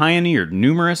 They have pioneered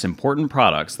numerous important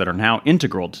products that are now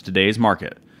integral to today's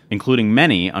market, including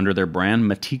many under their brand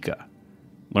Matika.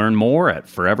 Learn more at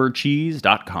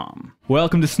forevercheese.com.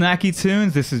 Welcome to Snacky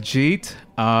Tunes. This is Jeet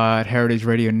at Heritage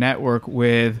Radio Network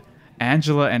with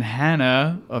Angela and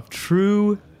Hannah of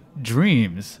True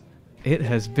Dreams. It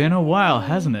has been a while,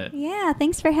 hasn't it? Yeah,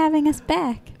 thanks for having us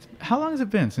back. How long has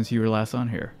it been since you were last on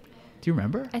here? Do you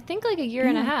remember? I think like a year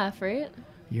and a half, right?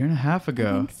 Year and a half ago.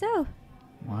 I think so.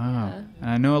 Wow. Yeah. And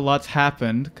I know a lot's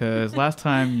happened because last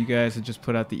time you guys had just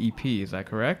put out the EP, is that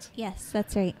correct? Yes,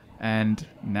 that's right. And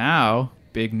now,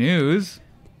 big news.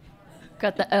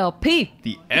 Got the LP.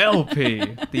 The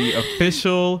LP. The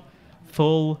official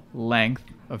full length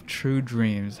of True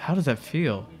Dreams. How does that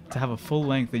feel to have a full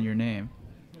length in your name?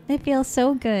 It feels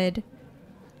so good.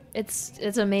 It's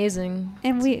amazing.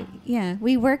 And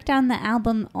we worked on the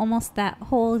album almost that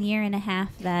whole year and a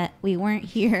half that we weren't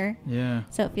here. Yeah.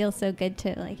 So it feels so good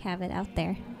to like have it out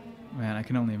there. Man, I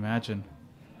can only imagine.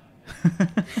 Yeah.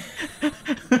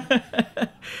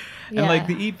 And like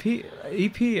the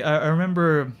EP, I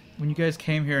remember when you guys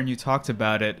came here and you talked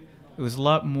about it, it was a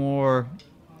lot more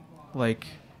like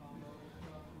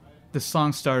the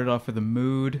song started off with a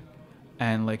mood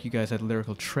and like you guys had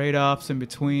lyrical trade-offs in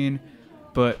between.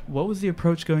 But what was the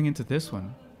approach going into this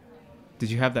one? Did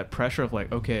you have that pressure of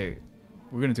like, okay,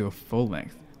 we're going to do a full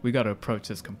length. We got to approach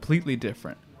this completely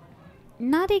different?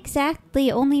 Not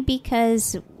exactly, only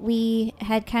because we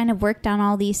had kind of worked on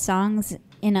all these songs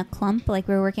in a clump. Like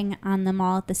we were working on them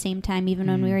all at the same time, even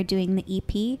when we were doing the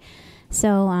EP.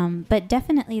 So, but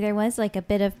definitely there was like a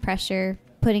bit of pressure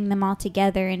putting them all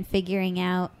together and figuring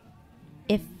out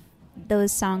if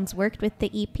those songs worked with the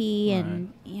EP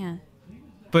and yeah.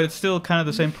 But it's still kind of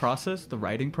the same process? The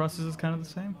writing process is kind of the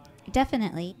same?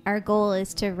 Definitely. Our goal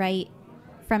is to write,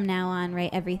 from now on,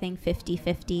 write everything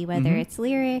 50-50, whether it's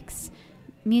lyrics,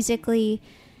 musically,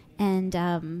 and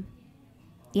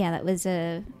yeah, that was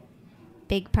a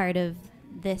big part of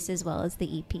this as well as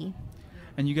the EP.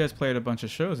 And you guys played a bunch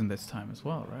of shows in this time as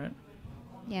well, right?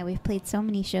 Yeah, we've played so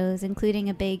many shows, including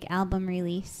a big album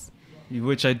release.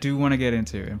 Which I do want to get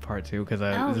into in part 2, because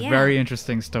it's a very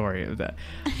interesting story of that.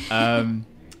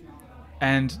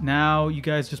 And now you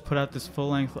guys just put out this full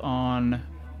length on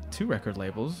 2 record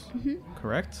labels,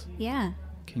 correct? Yeah.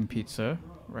 King Pizza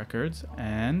Records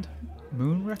and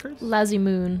Moon Records? Lousy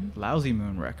Moon. Lousy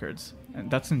Moon Records. And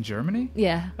that's in Germany?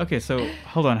 Yeah. Okay, so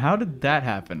hold on. How did that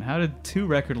happen? How did 2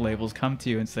 record labels come to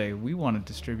you and say, we want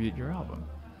to distribute your album?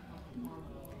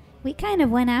 We kind of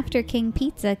went after King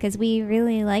Pizza because we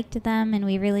really liked them, and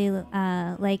we really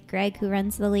like Greg, who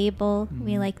runs the label.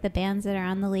 We like the bands that are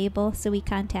on the label, so we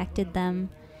contacted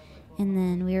them. And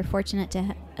then we were fortunate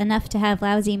enough to have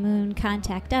Lousy Moon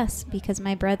contact us because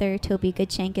my brother, Toby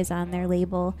Goodshank, is on their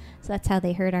label. So that's how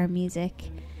they heard our music.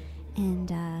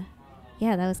 And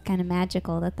yeah, that was kind of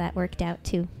magical that worked out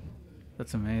too.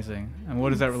 That's amazing. And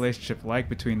what is that relationship like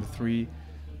between the 3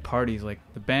 parties, like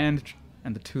the band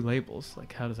and the 2 labels?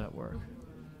 Like, how does that work?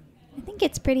 I think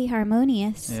it's pretty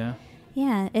harmonious. Yeah?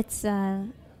 Yeah, it's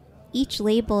each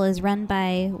label is run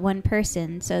by one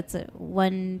person, so it's a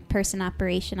one-person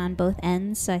operation on both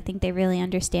ends. So I think they really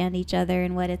understand each other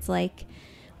and what it's like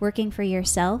working for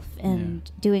yourself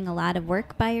and doing a lot of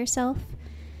work by yourself.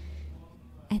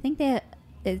 I think that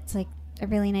it's like a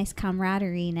really nice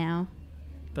camaraderie now.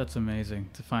 That's amazing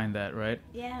to find that, right?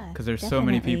 Yeah, because there's so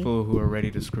many people who are ready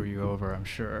to screw you over, I'm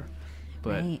sure,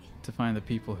 but to find the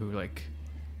people who like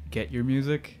get your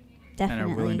music and are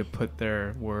willing to put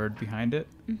their word behind it,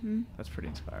 that's pretty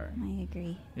inspiring. I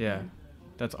agree. Yeah.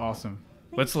 That's awesome.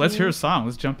 Let's hear a song.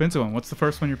 Let's jump into one. What's the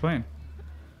first one you're playing?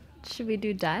 Should we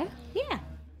do Die? Yeah.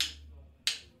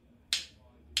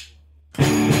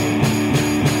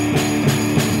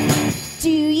 Do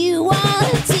you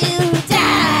want to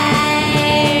die?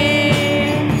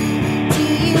 Do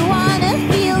you want to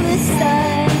feel the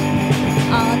sun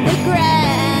on the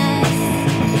grass?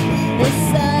 The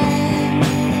sun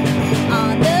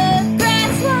on the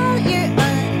grass while you're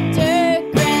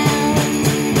underground.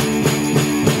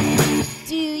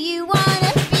 Do you want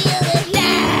to feel it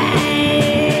live?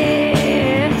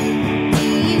 Do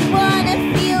you want to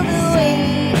feel the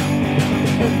weight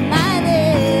of my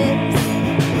lips?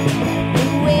 The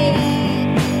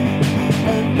weight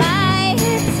of my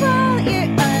hips while you're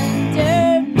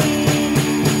under me.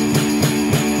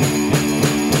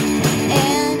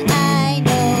 And I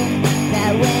know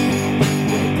that when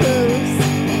we're close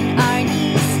and our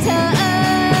knees touch,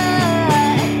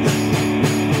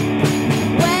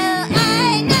 well,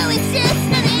 I know it's just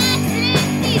another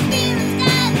accident. These feelings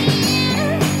got me in a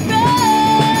rush.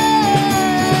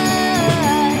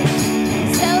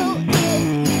 So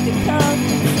if you could come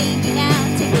and see me now,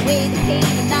 take away the pain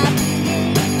of not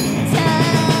being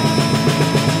touched.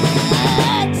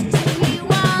 Do you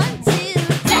want to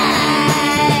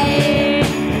die?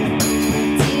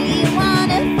 Do you want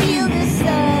to feel the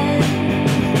sun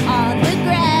on the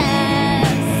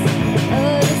grass?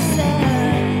 Oh, the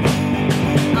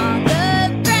sun on the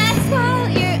grass while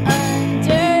you're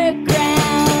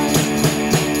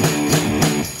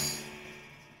underground.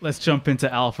 Let's jump into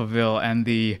Alphaville and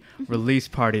the release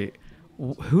party.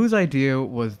 Whose idea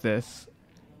was this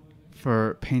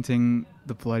for painting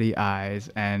the bloody eyes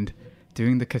and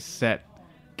doing the cassette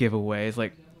giveaways?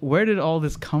 Like, where did all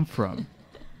this come from?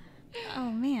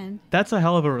 Oh, man. That's a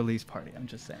hell of a release party, I'm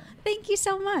just saying. Thank you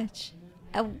so much.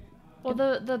 Well,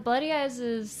 the Bloody Eyes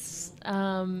is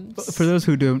For those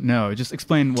who don't know, just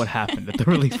explain what happened at the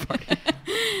release party.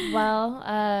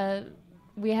 well,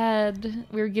 we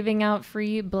were giving out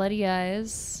free Bloody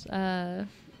Eyes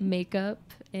makeup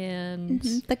and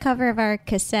The cover of our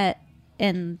cassette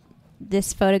and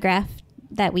this photograph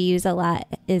that we use a lot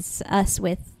is us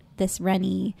with this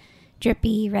runny,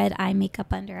 drippy red eye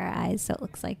makeup under our eyes, so it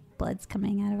looks like blood's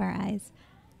coming out of our eyes.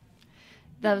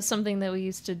 that was something that we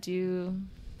used to do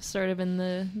sort of in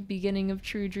the beginning of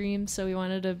True Dreams, so we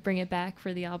wanted to bring it back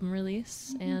for the album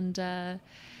release. And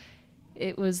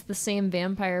it was the same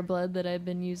vampire blood that I've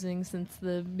been using since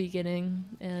the beginning,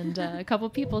 and a couple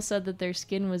people said that their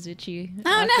skin was itchy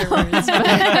afterwards. But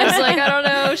I was like, I don't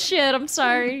know, shit, I'm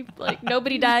sorry, like,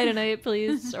 nobody die tonight,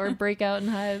 please, or break out in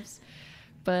hives.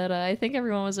 But I think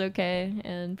everyone was okay,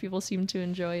 and people seemed to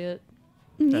enjoy it.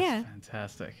 Yeah.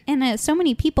 Fantastic. And so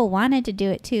many people wanted to do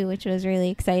it too, which was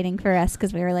really exciting for us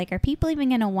because we were like, are people even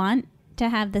going to want to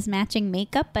have this matching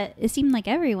makeup? But it seemed like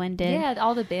everyone did. Yeah,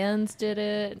 all the bands did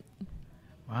it.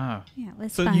 Wow. Yeah, it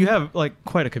was so fun. you have like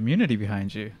quite a community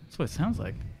behind you. That's what it sounds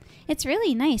like. It's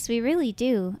really nice. We really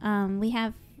do.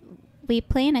 We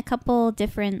play in a couple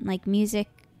different like music,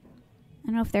 I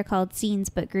don't know if they're called scenes,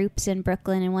 but groups in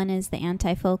Brooklyn. And one is the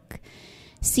anti-folk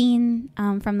scene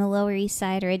from the Lower East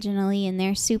Side originally, and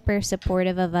they're super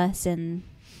supportive of us and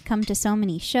come to so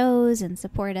many shows and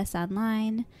support us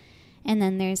online. And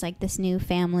then there's like this new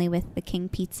family with the King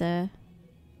Pizza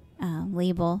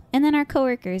label, and then our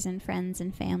coworkers and friends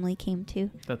and family came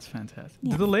too. That's fantastic.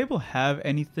 Yeah. Did the label have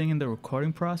anything in the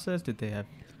recording process? Did they have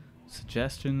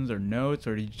suggestions or notes,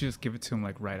 or did you just give it to them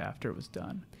like right after it was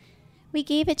done? We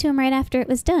gave it to them right after it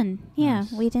was done. Yeah,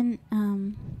 Nice. we didn't,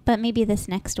 but maybe this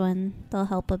next one, they'll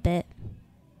help a bit.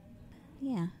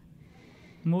 Yeah.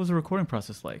 And what was the recording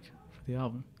process like for the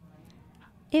album?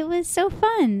 It was so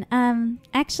fun.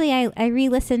 Actually, I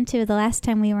re-listened to the last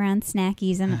time we were on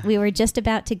Snackies, and we were just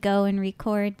about to go and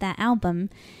record that album.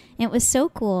 It was so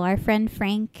cool. Our friend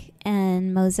Frank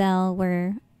and Moselle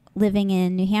were living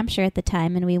in New Hampshire at the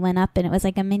time, and we went up, and it was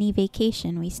like a mini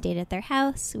vacation. We stayed at their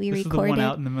house. We This recorded. is the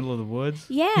one out in the middle of the woods?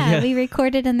 Yeah, we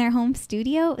recorded in their home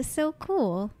studio. It was so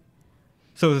cool.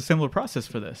 So it was a similar process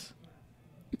for this?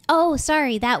 Oh,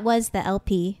 sorry. That was the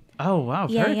LP. Oh, wow.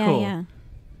 Yeah, Very yeah, cool. yeah.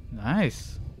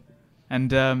 Nice.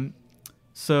 And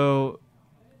so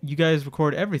you guys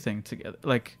record everything together,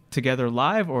 like together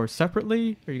live or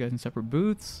separately? Are you guys in separate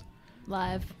booths?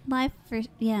 Live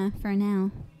for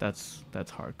now. That's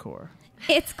hardcore.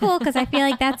 It's cool because I feel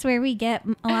like that's where we get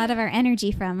a lot of our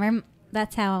energy from. Or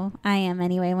that's how I am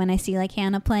anyway. When I see like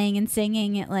Hannah playing and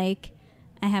singing, I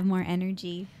have more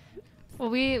energy. Well,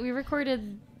 we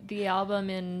recorded the album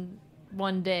in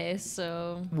one day,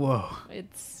 so whoa,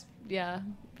 it's I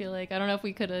feel like I don't know if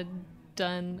we could have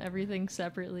done everything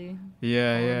separately.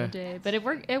 Yeah. In a day, but it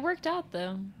worked out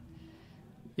though.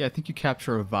 Yeah, I think you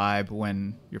capture a vibe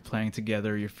when you're playing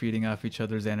together. You're feeding off each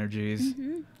other's energies.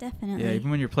 Mm-hmm, definitely. Yeah, even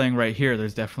when you're playing right here,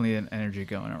 there's definitely an energy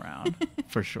going around,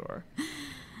 for sure.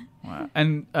 Wow.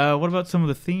 And what about some of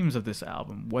the themes of this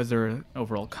album? Was there an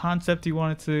overall concept you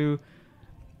wanted to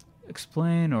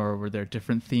explain, or were there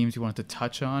different themes you wanted to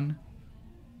touch on?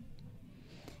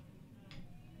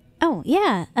 Oh,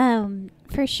 yeah,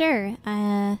 for sure.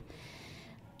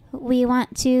 We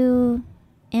want to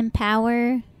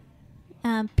empower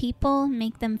people,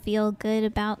 make them feel good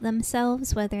about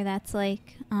themselves, whether that's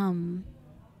like,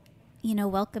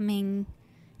 welcoming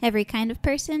every kind of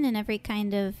person and every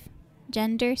kind of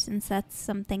gender, since that's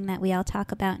something that we all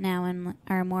talk about now and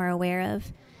are more aware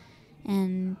of.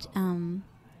 And I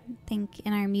think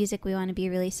in our music we want to be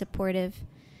really supportive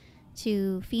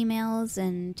to females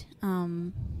and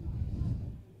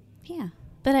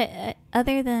but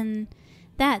other than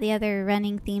that, the other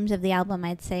running themes of the album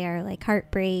I'd say are like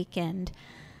heartbreak and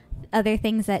other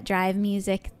things that drive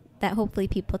music that hopefully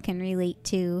people can relate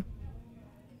to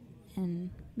and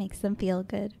makes them feel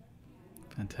good.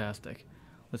 Fantastic.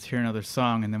 Let's hear another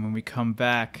song, and then when we come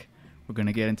back, we're going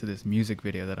to get into this music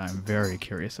video that I'm very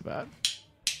curious about.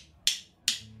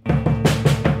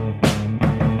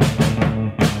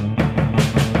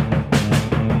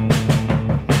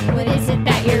 What is it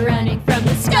that you're running from?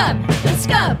 The scum, the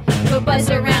scum. Go buzz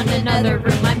around another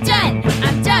room. I'm done,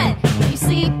 I'm done. You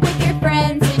sleep with your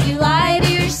friends and you lie to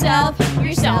yourself.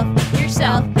 You're selfish,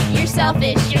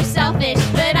 you're selfish.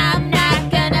 But I'm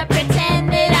not gonna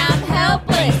pretend that I'm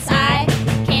helpless. I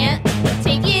can't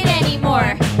take it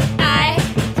anymore. I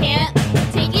can't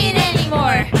take it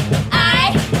anymore.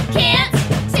 I can't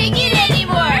take it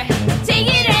anymore. Take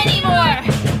it anymore.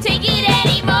 Take it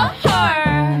anymore.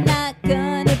 I'm not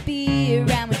gonna be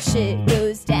around when shit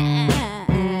goes down.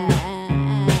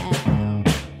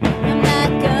 I'm not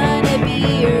gonna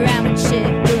be around when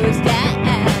shit goes down.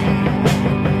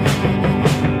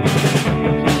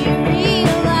 You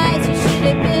realize you should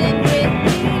have been with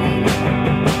me.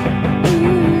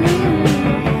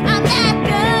 Ooh, I'm not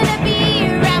gonna be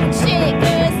around when shit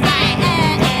goes down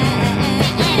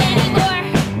anymore.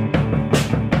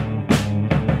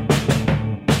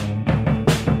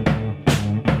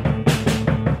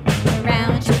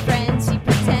 Around your friends you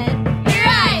pretend. Your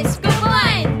eyes go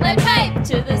blind, lead pipe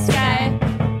to the sky.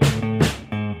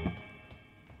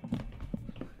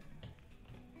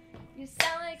 You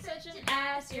sound like such an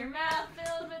ass, your mouth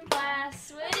filled with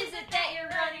glass. What is it that you're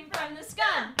running from? The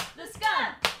scum, the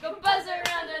scum. Go buzz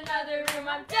around another room.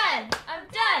 I'm done, I'm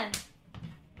done.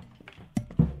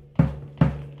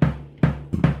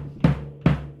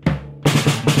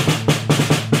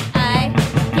 I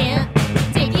can't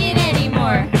take it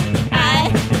anymore. I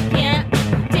can't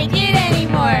take it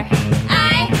anymore.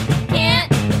 I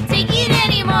can't take it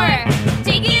anymore.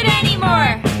 Take it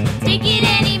anymore. Take it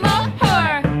anymore.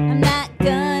 I'm not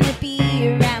gonna be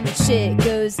around when shit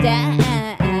goes down.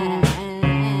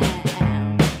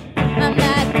 I'm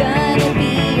not gonna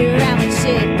be around when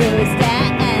shit goes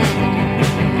down.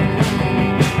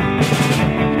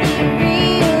 You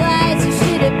realize you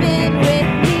should have been with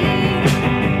me.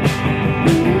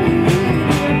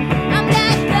 I'm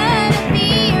not gonna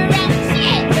be around when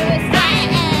shit goes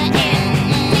down.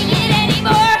 Take it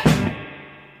anymore.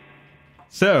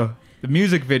 So, the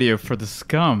music video for The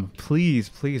Scum, please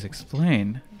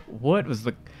explain. What was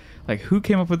who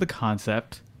came up with the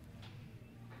concept?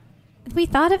 We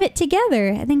thought of it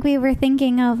together. I think we were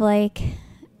thinking of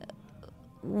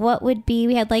what would be,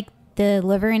 we had the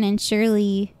Laverne and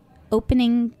Shirley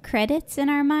opening credits in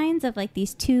our minds of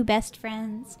these two best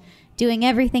friends doing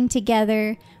everything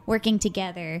together, working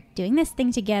together, doing this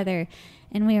thing together.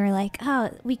 And we were like, oh,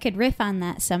 we could riff on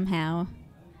that somehow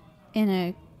in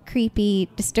a creepy,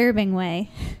 disturbing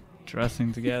way.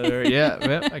 Dressing together.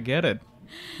 Yeah, I get it.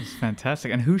 It's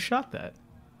fantastic. And who shot that?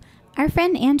 Our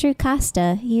friend Andrew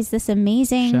Costa. He's this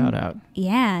amazing... Shout out.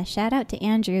 Yeah, shout out to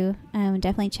Andrew.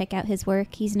 Definitely check out his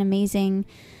work. He's an amazing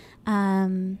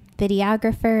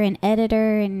videographer and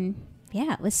editor. And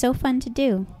yeah, it was so fun to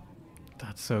do.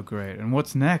 That's so great. And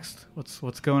what's next?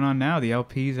 What's going on now? The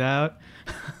LP's out.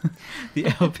 The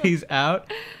LP's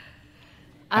out.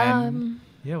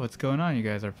 Yeah, what's going on? You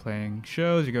guys are playing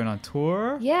shows. You're going on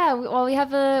tour. Yeah, we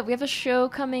have a show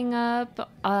coming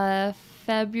up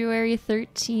February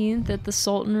 13th at the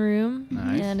Sultan Room.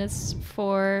 Nice. And it's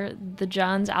for the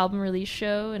John's album release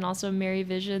show and also Mary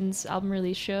Vision's album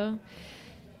release show.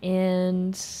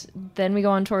 And then we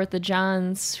go on tour with the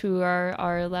Johns, who are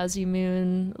our Lousy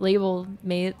Moon label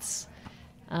mates.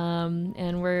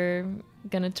 And we're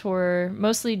going to tour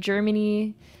mostly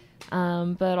Germany,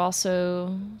 but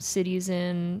also cities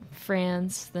in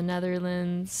France, the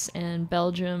Netherlands, and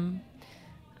Belgium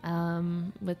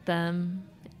with them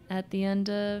at the end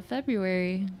of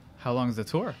February. How long is the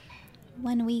tour?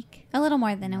 1 week. A little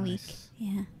more than a week.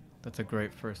 Yeah. That's a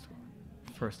great first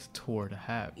tour to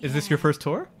have. Is this your first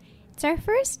tour? It's our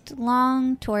first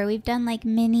long tour. We've done like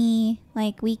mini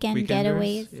weekend Weekenders?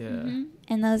 getaways. Yeah.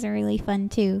 And those are really fun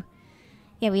too.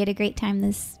 Yeah, we had a great time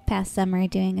this past summer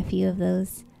doing a few of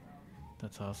those.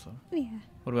 That's awesome. Yeah.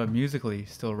 What about musically?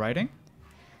 Still writing?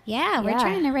 Yeah, we're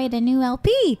trying to write a new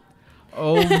LP.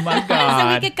 Oh my So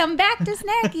God. we could come back to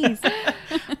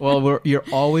Snackies. Well, you're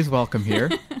always welcome here.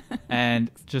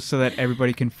 And just so that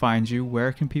everybody can find you,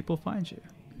 where can people find you?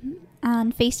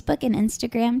 On Facebook and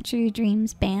Instagram, True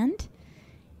Dreams Band.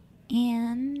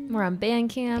 And we're on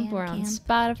Bandcamp, we're on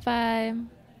Spotify.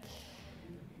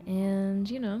 And,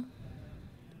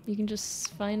 you can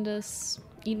just find us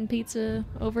eating pizza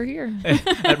over here.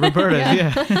 At Roberta's,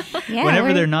 yeah. Yeah,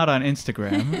 Whenever they're not on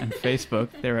Instagram and Facebook,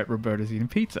 they're at Roberta's eating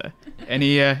pizza.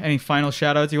 Any final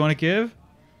shout-outs you want to give?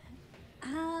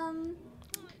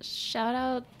 Shout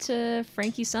out to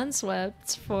Frankie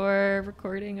Sunswept for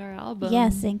recording our album.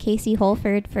 Yes, and Casey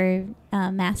Holford for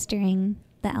mastering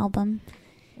the album.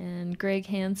 And Greg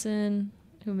Hansen,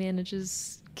 who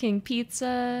manages King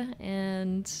Pizza,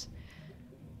 and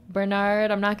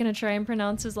Bernard. I'm not going to try and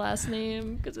pronounce his last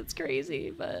name because it's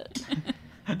crazy, but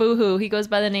Boohoo. He goes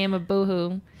by the name of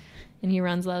Boohoo, and he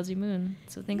runs Lousy Moon.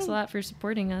 So thanks a lot for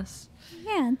supporting us.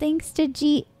 Yeah, and thanks to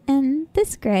Jeet and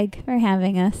this Greg for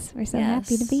having us. We're so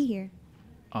happy to be here.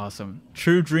 Awesome.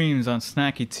 True Dreams on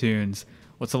Snacky Tunes.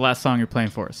 What's the last song you're playing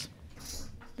for us?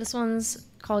 This one's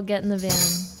called Get in the Van.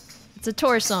 It's a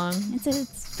tour song.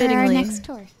 It's for our next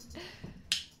tour.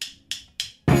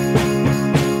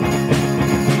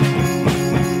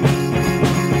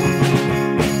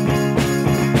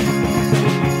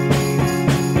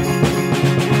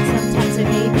 Sometimes it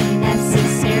may be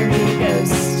necessary to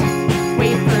ghost.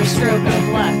 Wait for a stroke of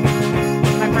luck.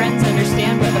 My friends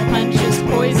understand where the punch is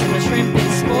poison, the shrimp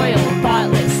is spoiled,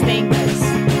 thoughtless, thankless,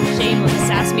 shameless.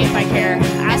 Ask me if I care.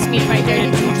 Ask me if I dare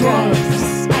to do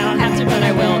drugs. I don't have to, but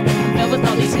I will. I'm filled with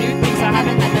all these new things I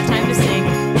haven't had the time to sing.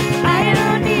 I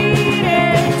don't need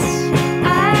it.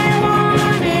 I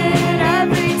want it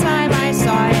every time I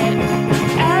saw it.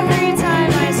 Every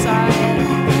time I saw it.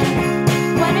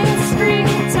 When it's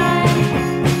springtime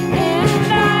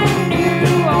and I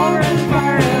knew I'll run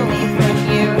far away from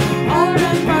you. I'll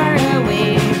run far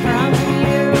away from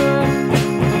you.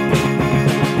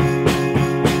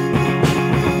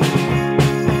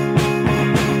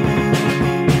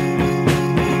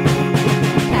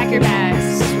 Pack your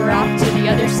bags, we're off to the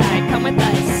other side. Come with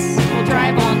us, we'll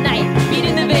drive all night. Get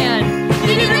in the van,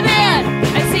 get in the van.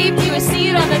 I saved you a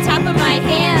seat on the top of my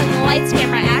hand. Lights,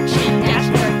 camera, action,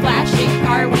 dashboard flashing,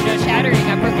 car window shattering.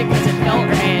 I broke it 'cause it felt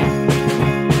right.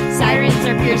 Sirens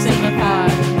are piercing the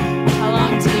fog. How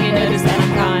long till you notice that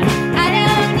I'm gone? I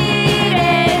don't need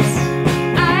it.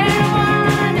 I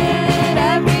want it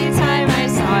every time I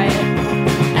saw it.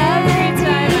 Every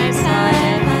time I saw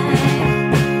it.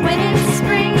 When it's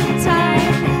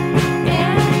springtime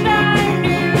and I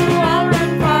knew I'll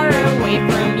run far away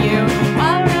from you.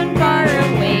 I'll run far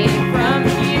away from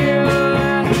you.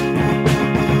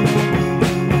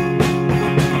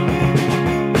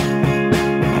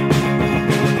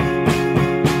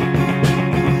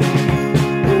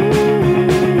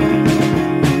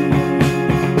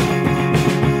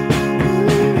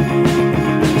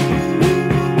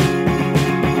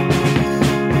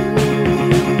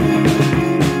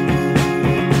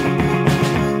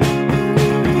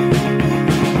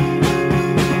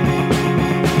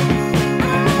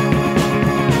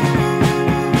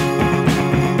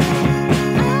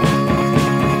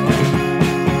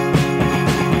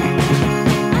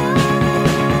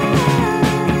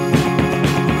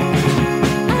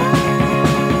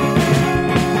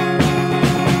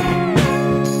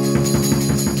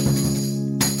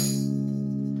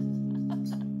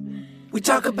 We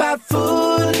talk about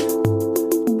food,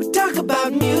 we talk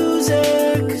about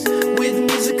music with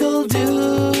musical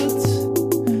dudes.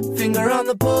 Finger on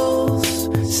the pulse,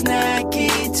 snacky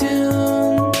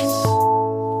tunes.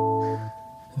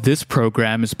 This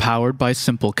program is powered by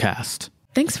Simplecast.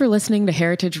 Thanks for listening to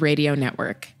Heritage Radio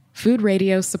Network, food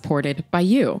radio supported by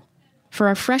you. For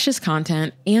our freshest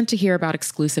content and to hear about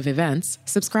exclusive events,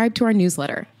 subscribe to our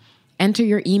newsletter. Enter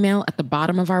your email at the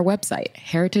bottom of our website,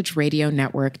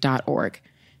 heritageradionetwork.org.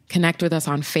 Connect with us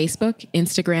on Facebook,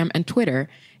 Instagram, and Twitter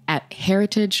at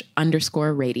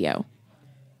heritage_radio.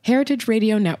 Heritage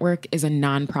Radio Network is a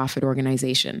nonprofit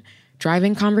organization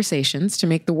driving conversations to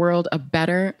make the world a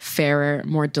better, fairer,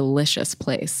 more delicious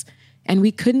place. And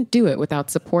we couldn't do it without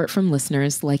support from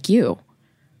listeners like you.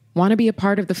 Want to be a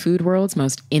part of the food world's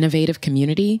most innovative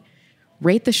community?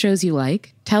 Rate the shows you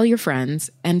like, tell your friends,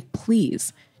 and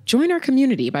please join our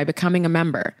community by becoming a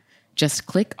member. Just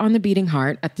click on the beating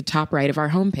heart at the top right of our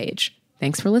homepage.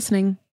 Thanks for listening.